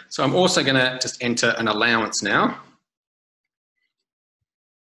 Okay, so I'm also going to just enter an allowance now.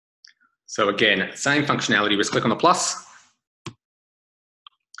 So again, same functionality, just click on the plus.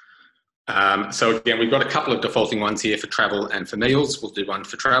 So again, we've got a couple of defaulting ones here for travel and for meals. We'll do one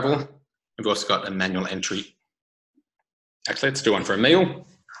for travel. We've also got a manual entry. Actually, let's do one for a meal.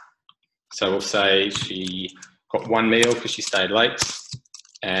 So we'll say she got 1 meal because she stayed late,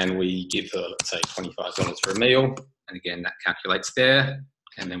 and we give her, let's say, $25 for a meal. And again, that calculates there,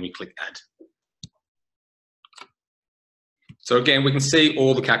 and then we click add. So again, we can see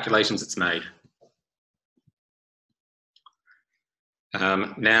all the calculations it's made.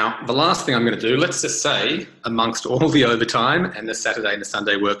 Now, the last thing I'm going to do, let's just say, amongst all the overtime and the Saturday and the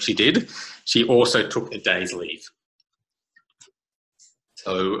Sunday work she did, she also took a day's leave.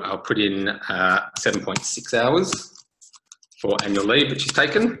 So I'll put in 7.6 hours for annual leave that she's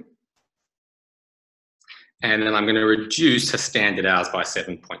taken. And then I'm going to reduce her standard hours by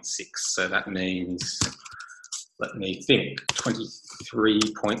 7.6. So that means, let me think,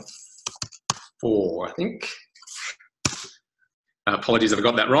 23.4, I think. Apologies if I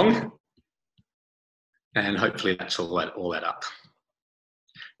got that wrong. And hopefully that shall all add up.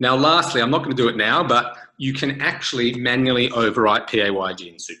 Now, lastly, I'm not going to do it now, but you can actually manually overwrite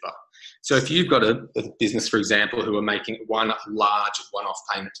PAYG in Super. So if you've got a business, for example, who are making one large one-off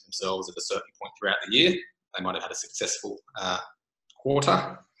payment to themselves at a certain point throughout the year, they might have had a successful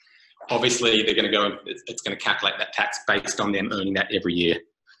quarter. Obviously, they're going to go, it's going to calculate that tax based on them earning that every year.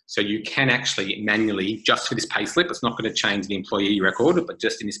 So you can actually manually, just for this payslip, it's not going to change the employee record, but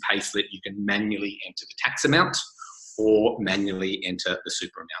just in this payslip, you can manually enter the tax amount or manually enter the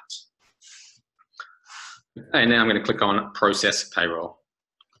super amount. Okay, now I'm going to click on Process Payroll.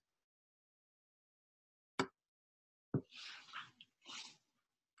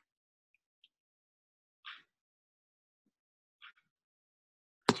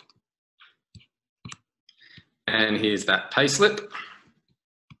 And here's that payslip.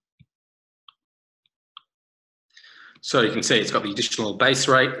 So you can see it's got the additional base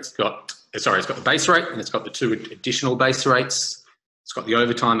rate, it's got the base rate, and it's got the 2 additional base rates. It's got the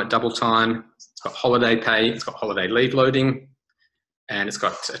overtime at double time, it's got holiday pay, it's got holiday leave loading, and it's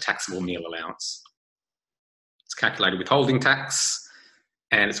got a taxable meal allowance. It's calculated withholding tax,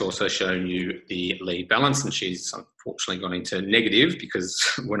 and it's also shown you the leave balance, and she's unfortunately gone into negative because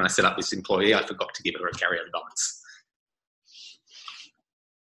when I set up this employee, I forgot to give her a carryover balance.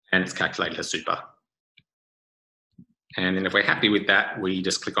 And it's calculated her super. And then if we're happy with that, we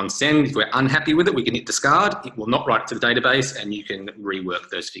just click on send. If we're unhappy with it, we can hit discard. It will not write to the database, and you can rework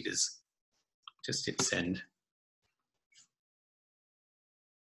those figures. Just hit send.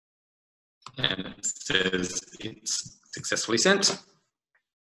 And it says it's successfully sent.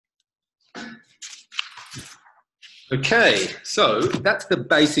 Okay, so that's the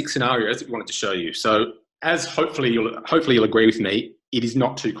basic scenarios that we wanted to show you. So as hopefully you'll agree with me, it is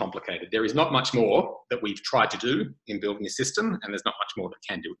not too complicated. There is not much more that we've tried to do in building this system, and there's not much more that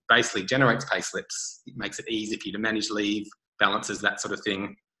can do. It basically generates pay slips. It makes it easy for you to manage leave, balances, that sort of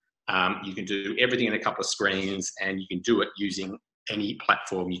thing. You can do everything in a couple of screens, and you can do it using any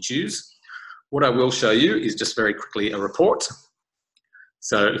platform you choose. What I will show you is just very quickly a report.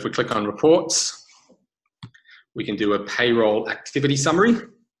 So if we click on reports, we can do a payroll activity summary.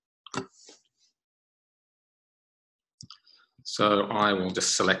 So I will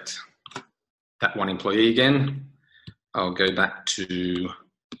just select that one employee again. I'll go back to,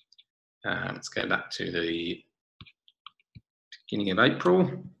 let's go back to the beginning of April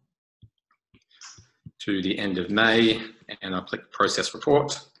to the end of May, and I'll click Process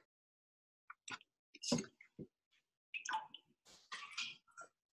Report.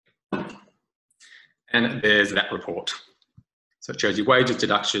 And there's that report. So it shows you wages,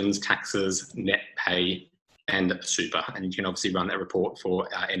 deductions, taxes, net pay, and super. And you can obviously run that report for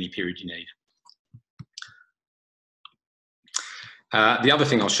any period you need. The other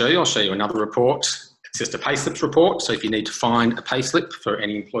thing I'll show you another report. It's just a payslips report. So if you need to find a payslip for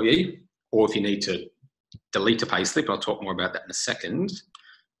any employee, or if you need to delete a payslip, I'll talk more about that in a second.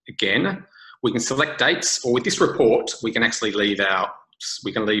 Again, we can select dates, or with this report, we can actually leave the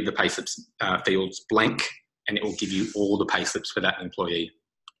payslips fields blank, and it will give you all the payslips for that employee.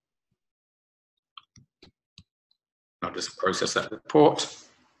 I'll just process that report.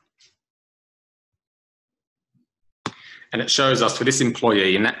 And it shows us for this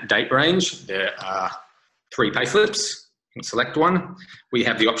employee in that date range, there are 3 payslips. You can select one. We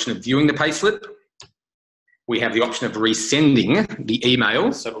have the option of viewing the payslip. We have the option of resending the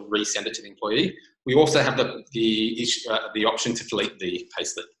email, so we'll resend it to the employee. We also have the option to delete the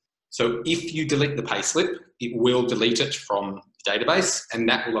payslip. So if you delete the payslip, it will delete it from the database, and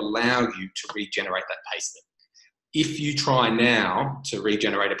that will allow you to regenerate that payslip. If you try now to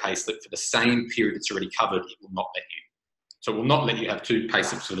regenerate a payslip for the same period it's already covered, it will not let you. So it will not let you have 2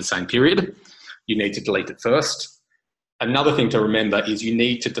 payslips for the same period. You need to delete it first. Another thing to remember is you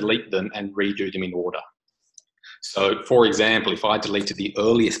need to delete them and redo them in order. So for example, if I deleted the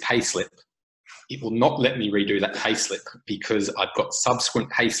earliest payslip, it will not let me redo that payslip because I've got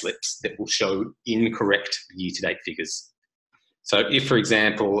subsequent payslips that will show incorrect year-to-date figures. So if, for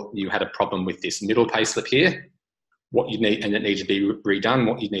example, you had a problem with this middle payslip here, what you need, and it needs to be redone,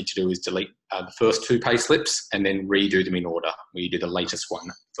 what you need to do is delete the first 2 payslips and then redo them in order, where you do the latest one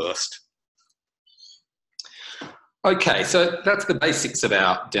first. Okay, so that's the basics of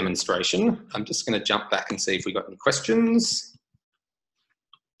our demonstration. I'm just going to jump back and see if we've got any questions.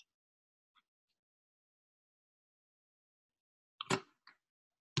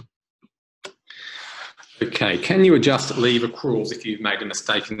 Okay, can you adjust leave accruals if you've made a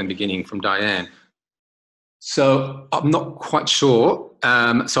mistake in the beginning, from Diane? So I'm not quite sure.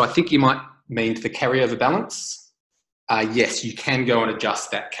 So I think you might mean the carryover balance. Yes, you can go and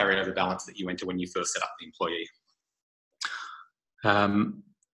adjust that carryover balance that you enter when you first set up the employee.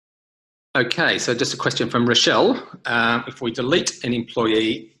 Okay, so just a question from Rochelle. If we delete an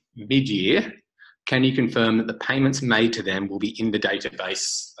employee mid-year, can you confirm that the payments made to them will be in the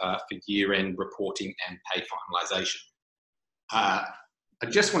database for year-end reporting and pay finalisation? I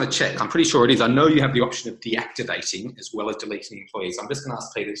just want to check. I'm pretty sure it is. I know you have the option of deactivating as well as deleting employees. I'm just going to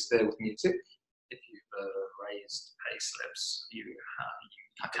ask Peter to stay with me too. If you've raised payslips, you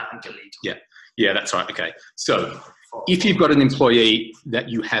can't delete them. Yeah, that's right. Okay. So if you've got an employee that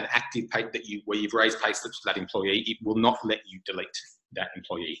you have active where you've raised payslips for that employee, it will not let you delete that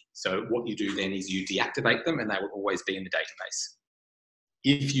employee. So what you do then is you deactivate them, and they will always be in the database.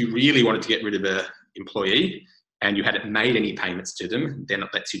 If you really wanted to get rid of an employee and you hadn't made any payments to them, then it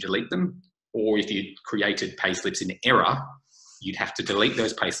lets you delete them. Or if you created payslips in error, you'd have to delete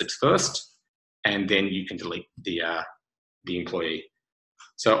those payslips first, and then you can delete the employee.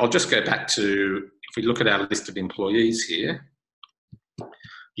 So I'll just go back to, if we look at our list of employees here,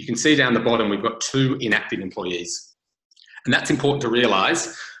 you can see down the bottom we've got 2 inactive employees. And that's important to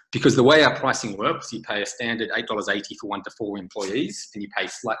realise, because the way our pricing works, you pay a standard $8.80 for 1 to 4 employees, and you pay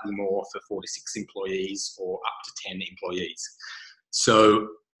slightly more for 4 to 6 employees or up to 10 employees. So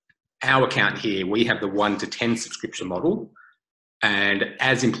our account here, we have the 1 to 10 subscription model. And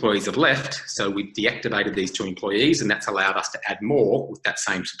as employees have left, so we've deactivated these 2 employees, and that's allowed us to add more with that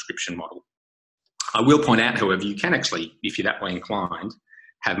same subscription model. I will point out, however, you can actually, if you're that way inclined,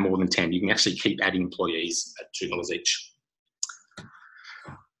 have more than 10. You can actually keep adding employees at $2 each.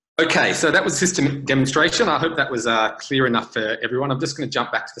 Okay, so that was the system demonstration. I hope that was clear enough for everyone. I'm just going to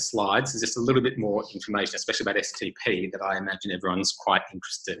jump back to the slides. There's just a little bit more information, especially about STP, that I imagine everyone's quite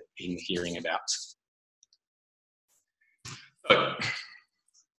interested in hearing about. So,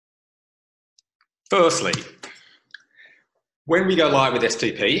 firstly, when we go live with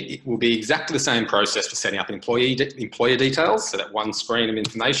STP, it will be exactly the same process for setting up employer details, so that one screen of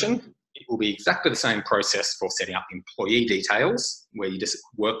information. It will be exactly the same process for setting up employee details, where you just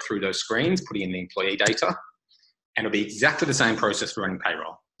work through those screens, putting in the employee data, and it'll be exactly the same process for running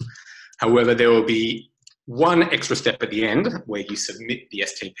payroll. However, there will be one extra step at the end where you submit the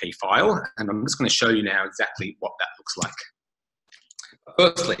STP file, and I'm just going to show you now exactly what that looks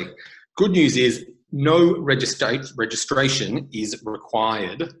like. Firstly, good news is no registration is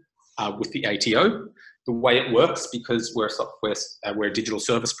required with the ATO. The way it works, because we're a digital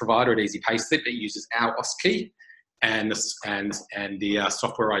service provider at EasyPayslips, it uses our OS key, and the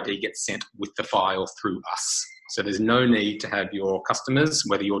software ID gets sent with the file through us. So there's no need to have your customers,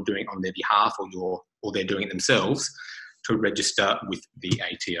 whether you're doing it on their behalf or they're doing it themselves, to register with the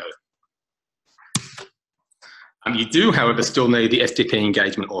ATO. You do, however, still need the STP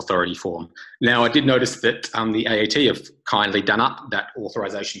Engagement Authority form. Now, I did notice that the AAT have kindly done up that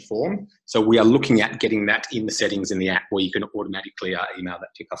authorization form. So we are looking at getting that in the settings in the app where you can automatically email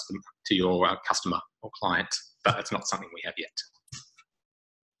that to your customer or client, but that's not something we have yet.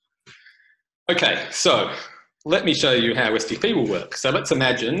 Okay, so let me show you how STP will work. So let's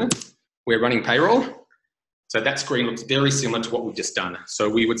imagine we're running payroll. So that screen looks very similar to what we've just done. So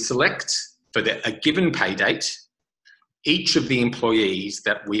we would select for a given pay date each of the employees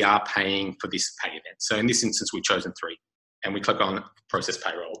that we are paying for this pay event. So in this instance, we've chosen 3, and we click on process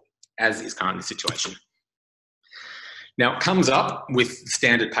payroll, as is currently the situation. Now, it comes up with the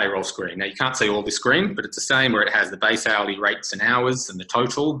standard payroll screen. Now, you can't see all this screen, but it's the same where it has the base hourly rates and hours and the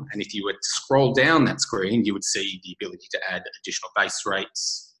total. And if you were to scroll down that screen, you would see the ability to add additional base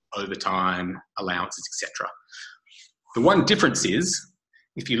rates, overtime, allowances, etc. The one difference is,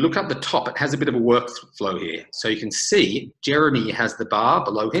 if you look up the top, it has a bit of a workflow here. So you can see Jeremy has the bar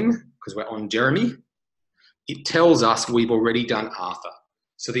below him because we're on Jeremy. It tells us we've already done Arthur.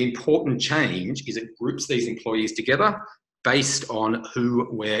 So the important change is it groups these employees together based on who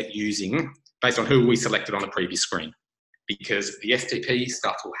we're using, based on who we selected on the previous screen. Because the STP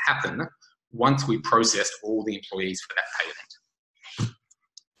stuff will happen once we've processed all the employees for that pay event.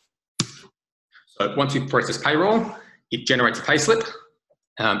 So once we've processed payroll, it generates a payslip.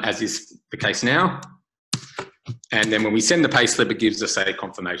 As is the case now. And then when we send the payslip, it gives us a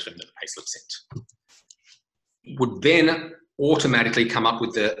confirmation that the payslip's sent. It would then automatically come up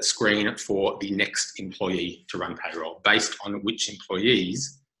with the screen for the next employee to run payroll based on which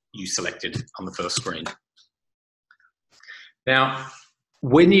employees you selected on the first screen. Now,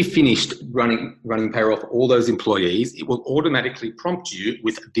 when you've finished running payroll for all those employees, it will automatically prompt you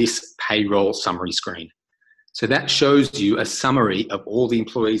with this payroll summary screen. So that shows you a summary of all the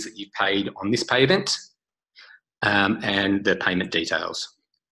employees that you've paid on this pay event and the payment details.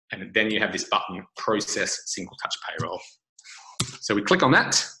 And then you have this button, Process Single Touch Payroll. So we click on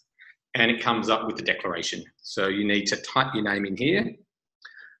that and it comes up with the declaration. So you need to type your name in here.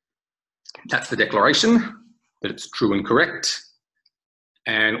 That's the declaration, that it's true and correct.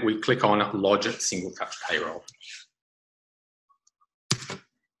 And we click on Lodge Single Touch Payroll.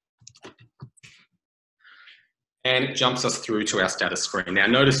 And it jumps us through to our status screen. Now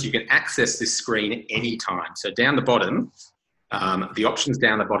notice you can access this screen anytime. So down the bottom, the options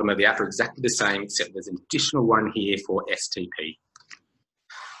down the bottom of the app are exactly the same, except there's an additional one here for STP.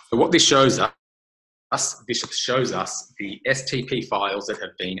 So what this shows us the STP files that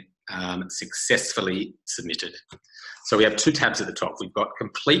have been successfully submitted. So we have 2 tabs at the top. We've got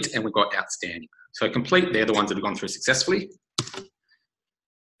complete and we've got outstanding. So complete, they're the ones that have gone through successfully.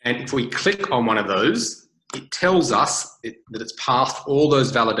 And if we click on one of those, it tells us that it's passed all those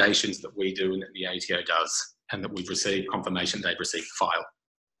validations that we do and that the ATO does, and that we've received confirmation they've received the file.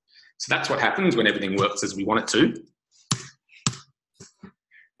 So that's what happens when everything works as we want it to.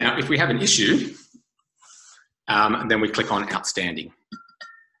 Now, if we have an issue, then we click on outstanding.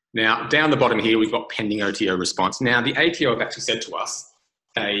 Now, down the bottom here, we've got pending OTO response. Now, the ATO have actually said to us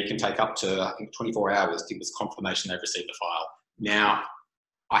they can take up to, I think, 24 hours to give us confirmation they've received the file. Now,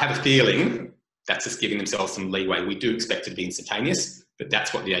 I have a feeling that's just giving themselves some leeway. We do expect it to be instantaneous, but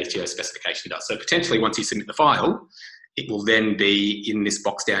that's what the ATO specification does. So potentially once you submit the file, it will then be in this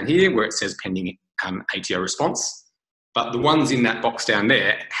box down here where it says pending ATO response. But the ones in that box down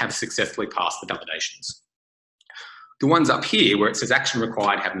there have successfully passed the validations. The ones up here where it says action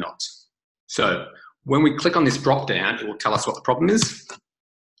required have not. So when we click on this drop down, it will tell us what the problem is.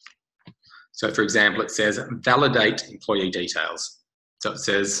 So for example, it says validate employee details. So it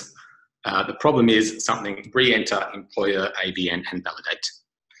says, the problem is something, re-enter employer ABN and validate.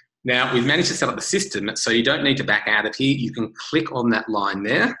 Now, we've managed to set up the system so you don't need to back out of here. You can click on that line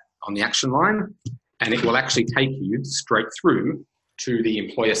there, on the action line, and it will actually take you straight through to the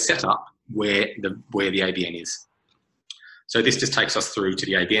employer setup where the ABN is. So this just takes us through to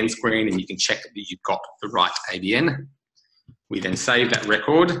the ABN screen, and you can check that you've got the right ABN. We then save that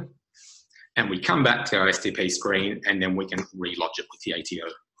record, and we come back to our STP screen, and then we can relodge it with the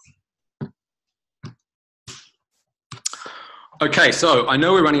ATO. Okay, so I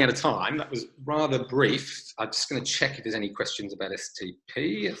know we're running out of time. That was rather brief. I'm just going to check if there's any questions about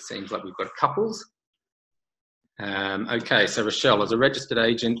STP. It seems like we've got couples. Okay, so Rochelle, as a registered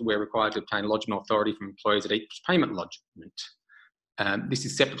agent, we're required to obtain lodgement authority from employees at each payment lodgement. This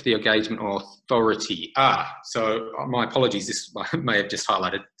is separate to the engagement authority. So my apologies, this may have just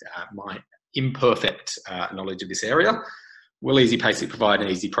highlighted my imperfect knowledge of this area. Will EasyPayslip provide an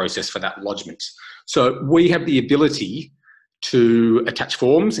easy process for that lodgement? So we have the ability to attach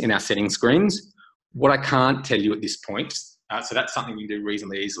forms in our settings screens. What I can't tell you at this point, so that's something you can do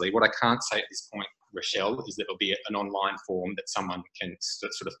reasonably easily. What I can't say at this point, Rochelle, is that it'll be an online form that someone can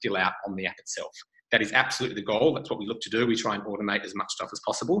sort of fill out on the app itself. That is absolutely the goal. That's what we look to do. We try and automate as much stuff as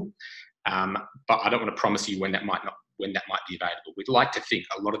possible. But I don't want to promise you when that might be available. We'd like to think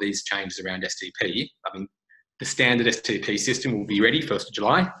a lot of these changes around STP, I mean, the standard STP system will be ready 1st of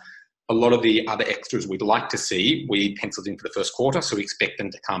July. A lot of the other extras we'd like to see, we penciled in for the first quarter, so we expect them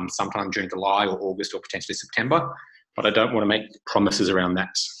to come sometime during July or August or potentially September, but I don't want to make promises around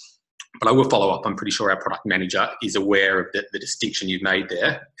that. But I will follow up. I'm pretty sure our product manager is aware of the distinction you've made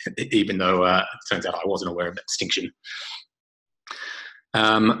there, even though it turns out I wasn't aware of that distinction.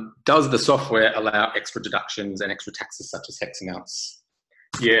 Does the software allow extra deductions and extra taxes such as hex amounts?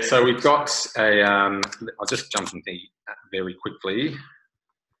 Yeah, so we've got a, I'll just jump into that very quickly.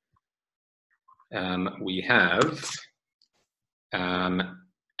 We have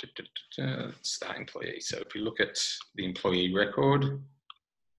start employee. So if you look at the employee record,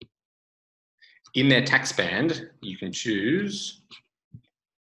 in their tax band, you can choose.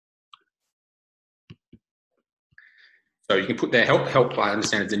 So you can put their help. Help, I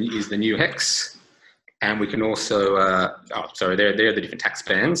understand, is the new hex, and we can also. Sorry, they're the different tax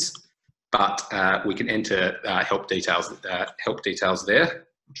bands, but we can enter help details. Help details there,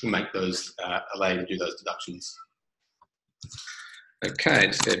 which will make those allow you to do those deductions. Okay,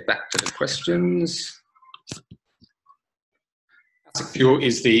 just go back to the questions. How secure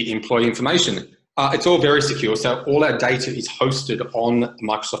is the employee information? It's all very secure. So all our data is hosted on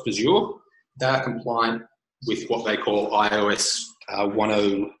Microsoft Azure. They're compliant with what they call iOS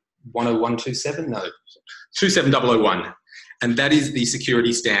 27001. And that is the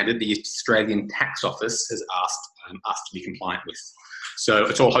security standard the Australian Tax Office has asked us to be compliant with. So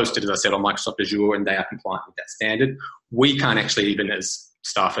it's all hosted, as I said, on Microsoft Azure, and they are compliant with that standard. We can't actually, even as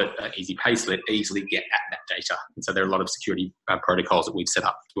staff at EasyPayslip, easily get at that data. And so there are a lot of security protocols that we've set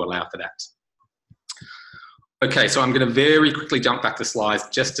up to allow for that. Okay, so I'm going to very quickly jump back to slides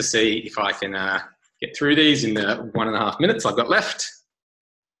just to see if I can get through these in the 1.5 minutes I've got left.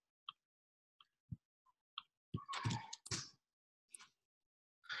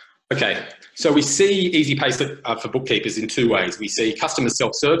 Okay, so we see EasyPayslip for bookkeepers in two ways. We see customers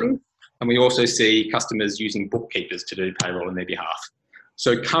self-serving, and we also see customers using bookkeepers to do payroll on their behalf.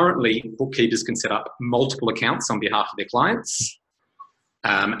 So currently, bookkeepers can set up multiple accounts on behalf of their clients.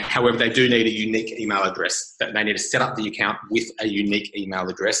 However, they do need a unique email address. That they need to set up the account with a unique email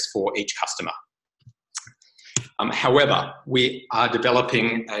address for each customer. However, we are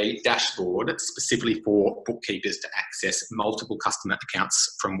developing a dashboard specifically for bookkeepers to access multiple customer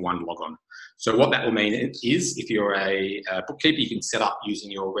accounts from one logon. So what that will mean is if you're a bookkeeper, you can set up using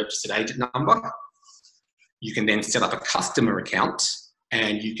your registered agent number. You can then set up a customer account,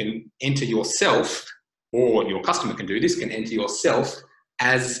 and you can enter yourself, or your customer can do this, can enter yourself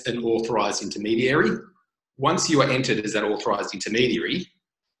as an authorised intermediary. Once you are entered as that authorised intermediary,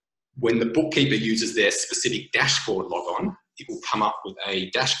 when the bookkeeper uses their specific dashboard logon, it will come up with a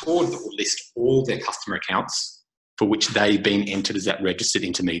dashboard that will list all their customer accounts for which they've been entered as that registered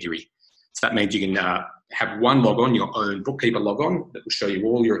intermediary. So that means you can have one logon, your own bookkeeper logon, that will show you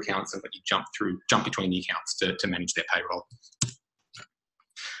all your accounts and let you jump between the accounts to manage their payroll.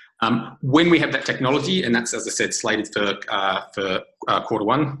 When we have that technology, and that's, as I said, slated for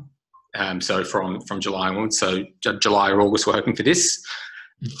Q1, so from July onwards, so July or August we're hoping for this,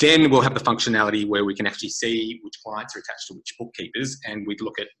 then we'll have the functionality where we can actually see which clients are attached to which bookkeepers, and we'd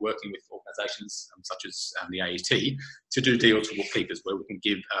look at working with organisations such as the AAT to do deals for bookkeepers where we can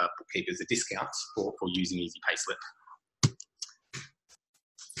give bookkeepers a discount for using EasyPayslip.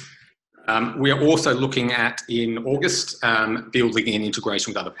 We are also looking at, in August, building an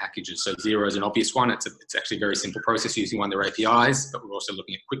integration with other packages. So Xero is an obvious one. It's actually a very simple process using one of their APIs, but we're also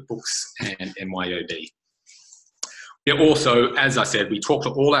looking at QuickBooks and MYOB. We also, as I said, we talk to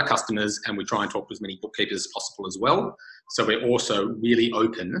all our customers and we try and talk to as many bookkeepers as possible as well. So we're also really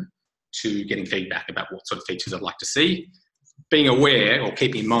open to getting feedback about what sort of features I'd like to see. being aware or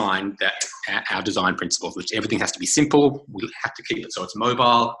keeping in mind that our design principles, which everything has to be simple, we have to keep it so it's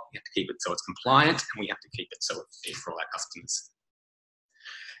mobile, we have to keep it so it's compliant, and we have to keep it so it's fair for all our customers.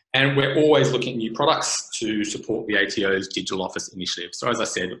 And we're always looking at new products to support the ATO's digital office initiative. So as I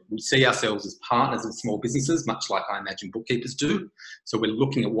said, we see ourselves as partners in small businesses, much like I imagine bookkeepers do. So we're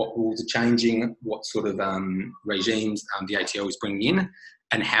looking at what rules are changing, what sort of regimes the ATO is bringing in,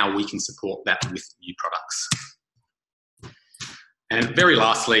 and how we can support that with new products. And very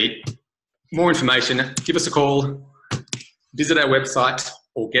lastly, more information, give us a call, visit our website,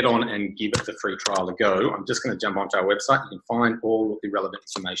 or get on and give the free trial a go. I'm just going to jump onto our website. You can find all of the relevant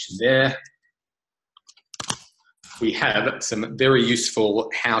information there. We have some very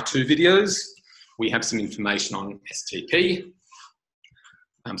useful how-to videos. We have some information on STP.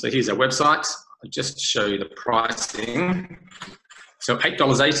 So here's our website. I'll just show you the pricing. So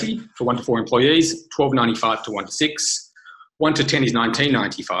 $8.80 for 1 to 4 employees, $12.95 to 1 to 6. 1 to 10 is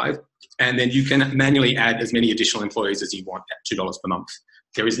 $19.95. And then you can manually add as many additional employees as you want at $2 per month.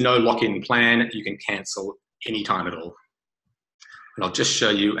 There is no lock-in plan. You can cancel anytime at all. And I'll just show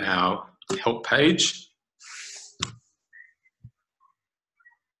you our help page.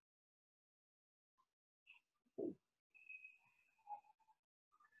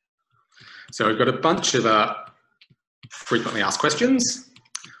 So we've got a bunch of frequently asked questions,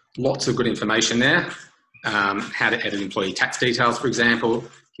 lots of good information there. How to edit employee tax details, for example,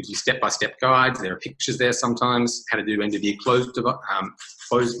 gives you step-by-step guides. There are pictures there sometimes, how to do end-of-year close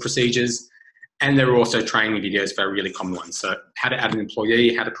procedures. And there are also training videos for really common ones. So how to add an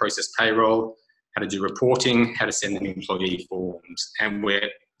employee, how to process payroll, how to do reporting, how to send an employee forms. And we're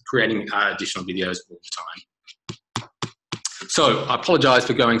creating additional videos all the time. So I apologise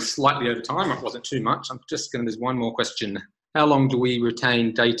for going slightly over time. It wasn't too much. There's one more question. How long do we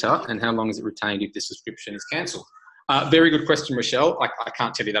retain data and how long is it retained if the subscription is cancelled? Very good question, Michelle. I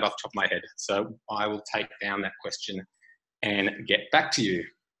can't tell you that off the top of my head. So I will take down that question and get back to you.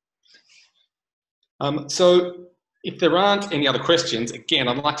 So if there aren't any other questions, again,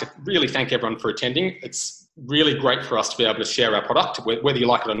 I'd like to really thank everyone for attending. It's really great for us to be able to share our product, whether you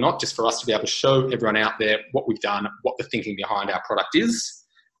like it or not, just for us to be able to show everyone out there what we've done, what the thinking behind our product is,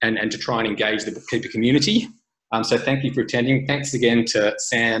 and to try and engage the bookkeeper community. So thank you for attending. Thanks again to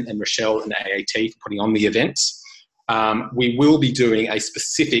Sam and Rochelle and AAT for putting on the event. We will be doing a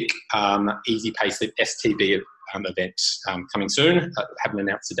specific EasyPayslip STB event coming soon. I haven't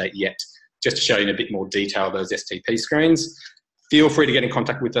announced the date yet, just to show you in a bit more detail those STP screens. Feel free to get in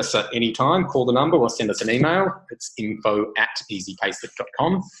contact with us at any time. Call the number or send us an email. It's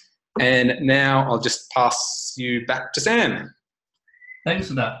info@easypayslip.com. And now I'll just pass you back to Sam. Thanks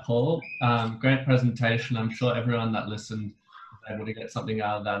for that, Paul. Great presentation. I'm sure everyone that listened was able to get something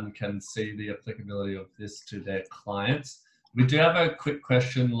out of that and can see the applicability of this to their clients. We do have a quick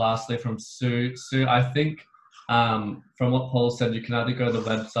question lastly from Sue. Sue, I think from what Paul said, you can either go to the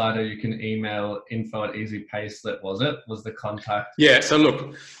website or you can email info@easypayslip, was the contact? Yeah, so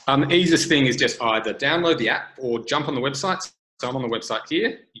look, the easiest thing is just either download the app or jump on the website. So I'm on the website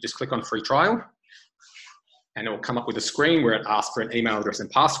here. You just click on free trial and it will come up with a screen where it asks for an email address and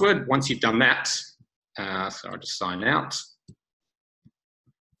password. Once you've done that, so I'll just sign out.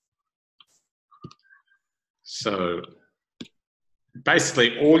 So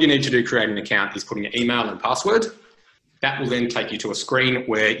basically, all you need to do to create an account is put in your email and password. That will then take you to a screen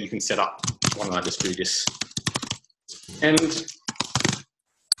where you can set up. Why don't I just do this? And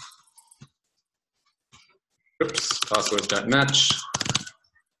oops, passwords don't match.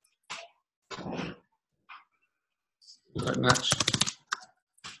 Don't match.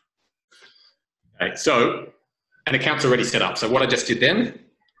 Okay, so an account's already set up. So what I just did then,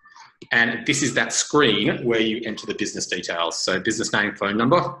 and this is that screen where you enter the business details. So business name, phone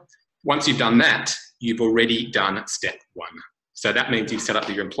number. Once you've done that, you've already done step one. So that means you've set up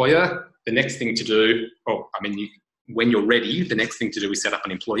your employer. The next thing to do, when you're ready, the next thing to do is set up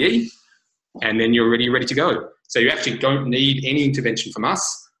an employee, and then you're already ready to go. So you actually don't need any intervention from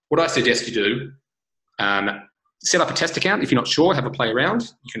us. What I suggest you do, set up a test account. If you're not sure, have a play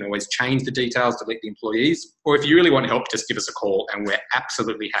around. You can always change the details, delete the employees, or if you really want help, just give us a call and we're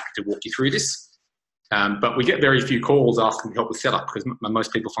absolutely happy to walk you through this. But we get very few calls asking help with setup because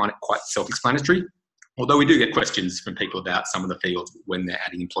most people find it quite self-explanatory, although we do get questions from people about some of the fields when they're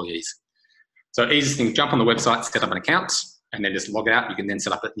adding employees. So easiest thing, jump on the website, set up an account, and then just log out. You can then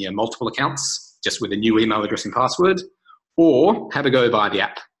set up multiple accounts just with a new email address and password, or have a go via the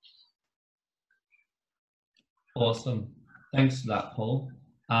app. Awesome. Thanks for that, Paul.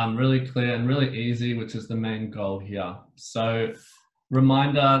 Really clear and really easy, which is the main goal here. So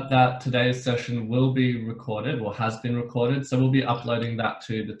Reminder that today's session will be recorded or has been recorded. So we'll be uploading that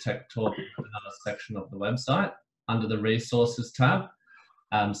to the Tech Talk webinar section of the website under the resources tab.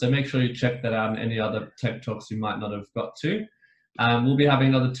 So make sure you check that out and any other Tech Talks you might not have got to. We'll be having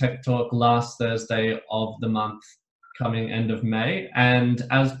another Tech Talk last Thursday of the month coming end of May. And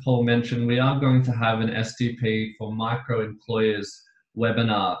as Paul mentioned, we are going to have an STP for micro employers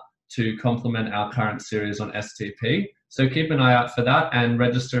webinar to complement our current series on STP. So keep an eye out for that and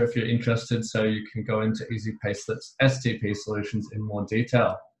register if you're interested so you can go into EasyPayslips STP solutions in more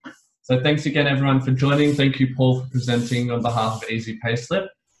detail. So thanks again, everyone, for joining. Thank you, Paul, for presenting on behalf of EasyPayslip.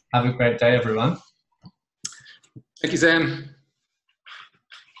 Have a great day, everyone. Thank you, Sam.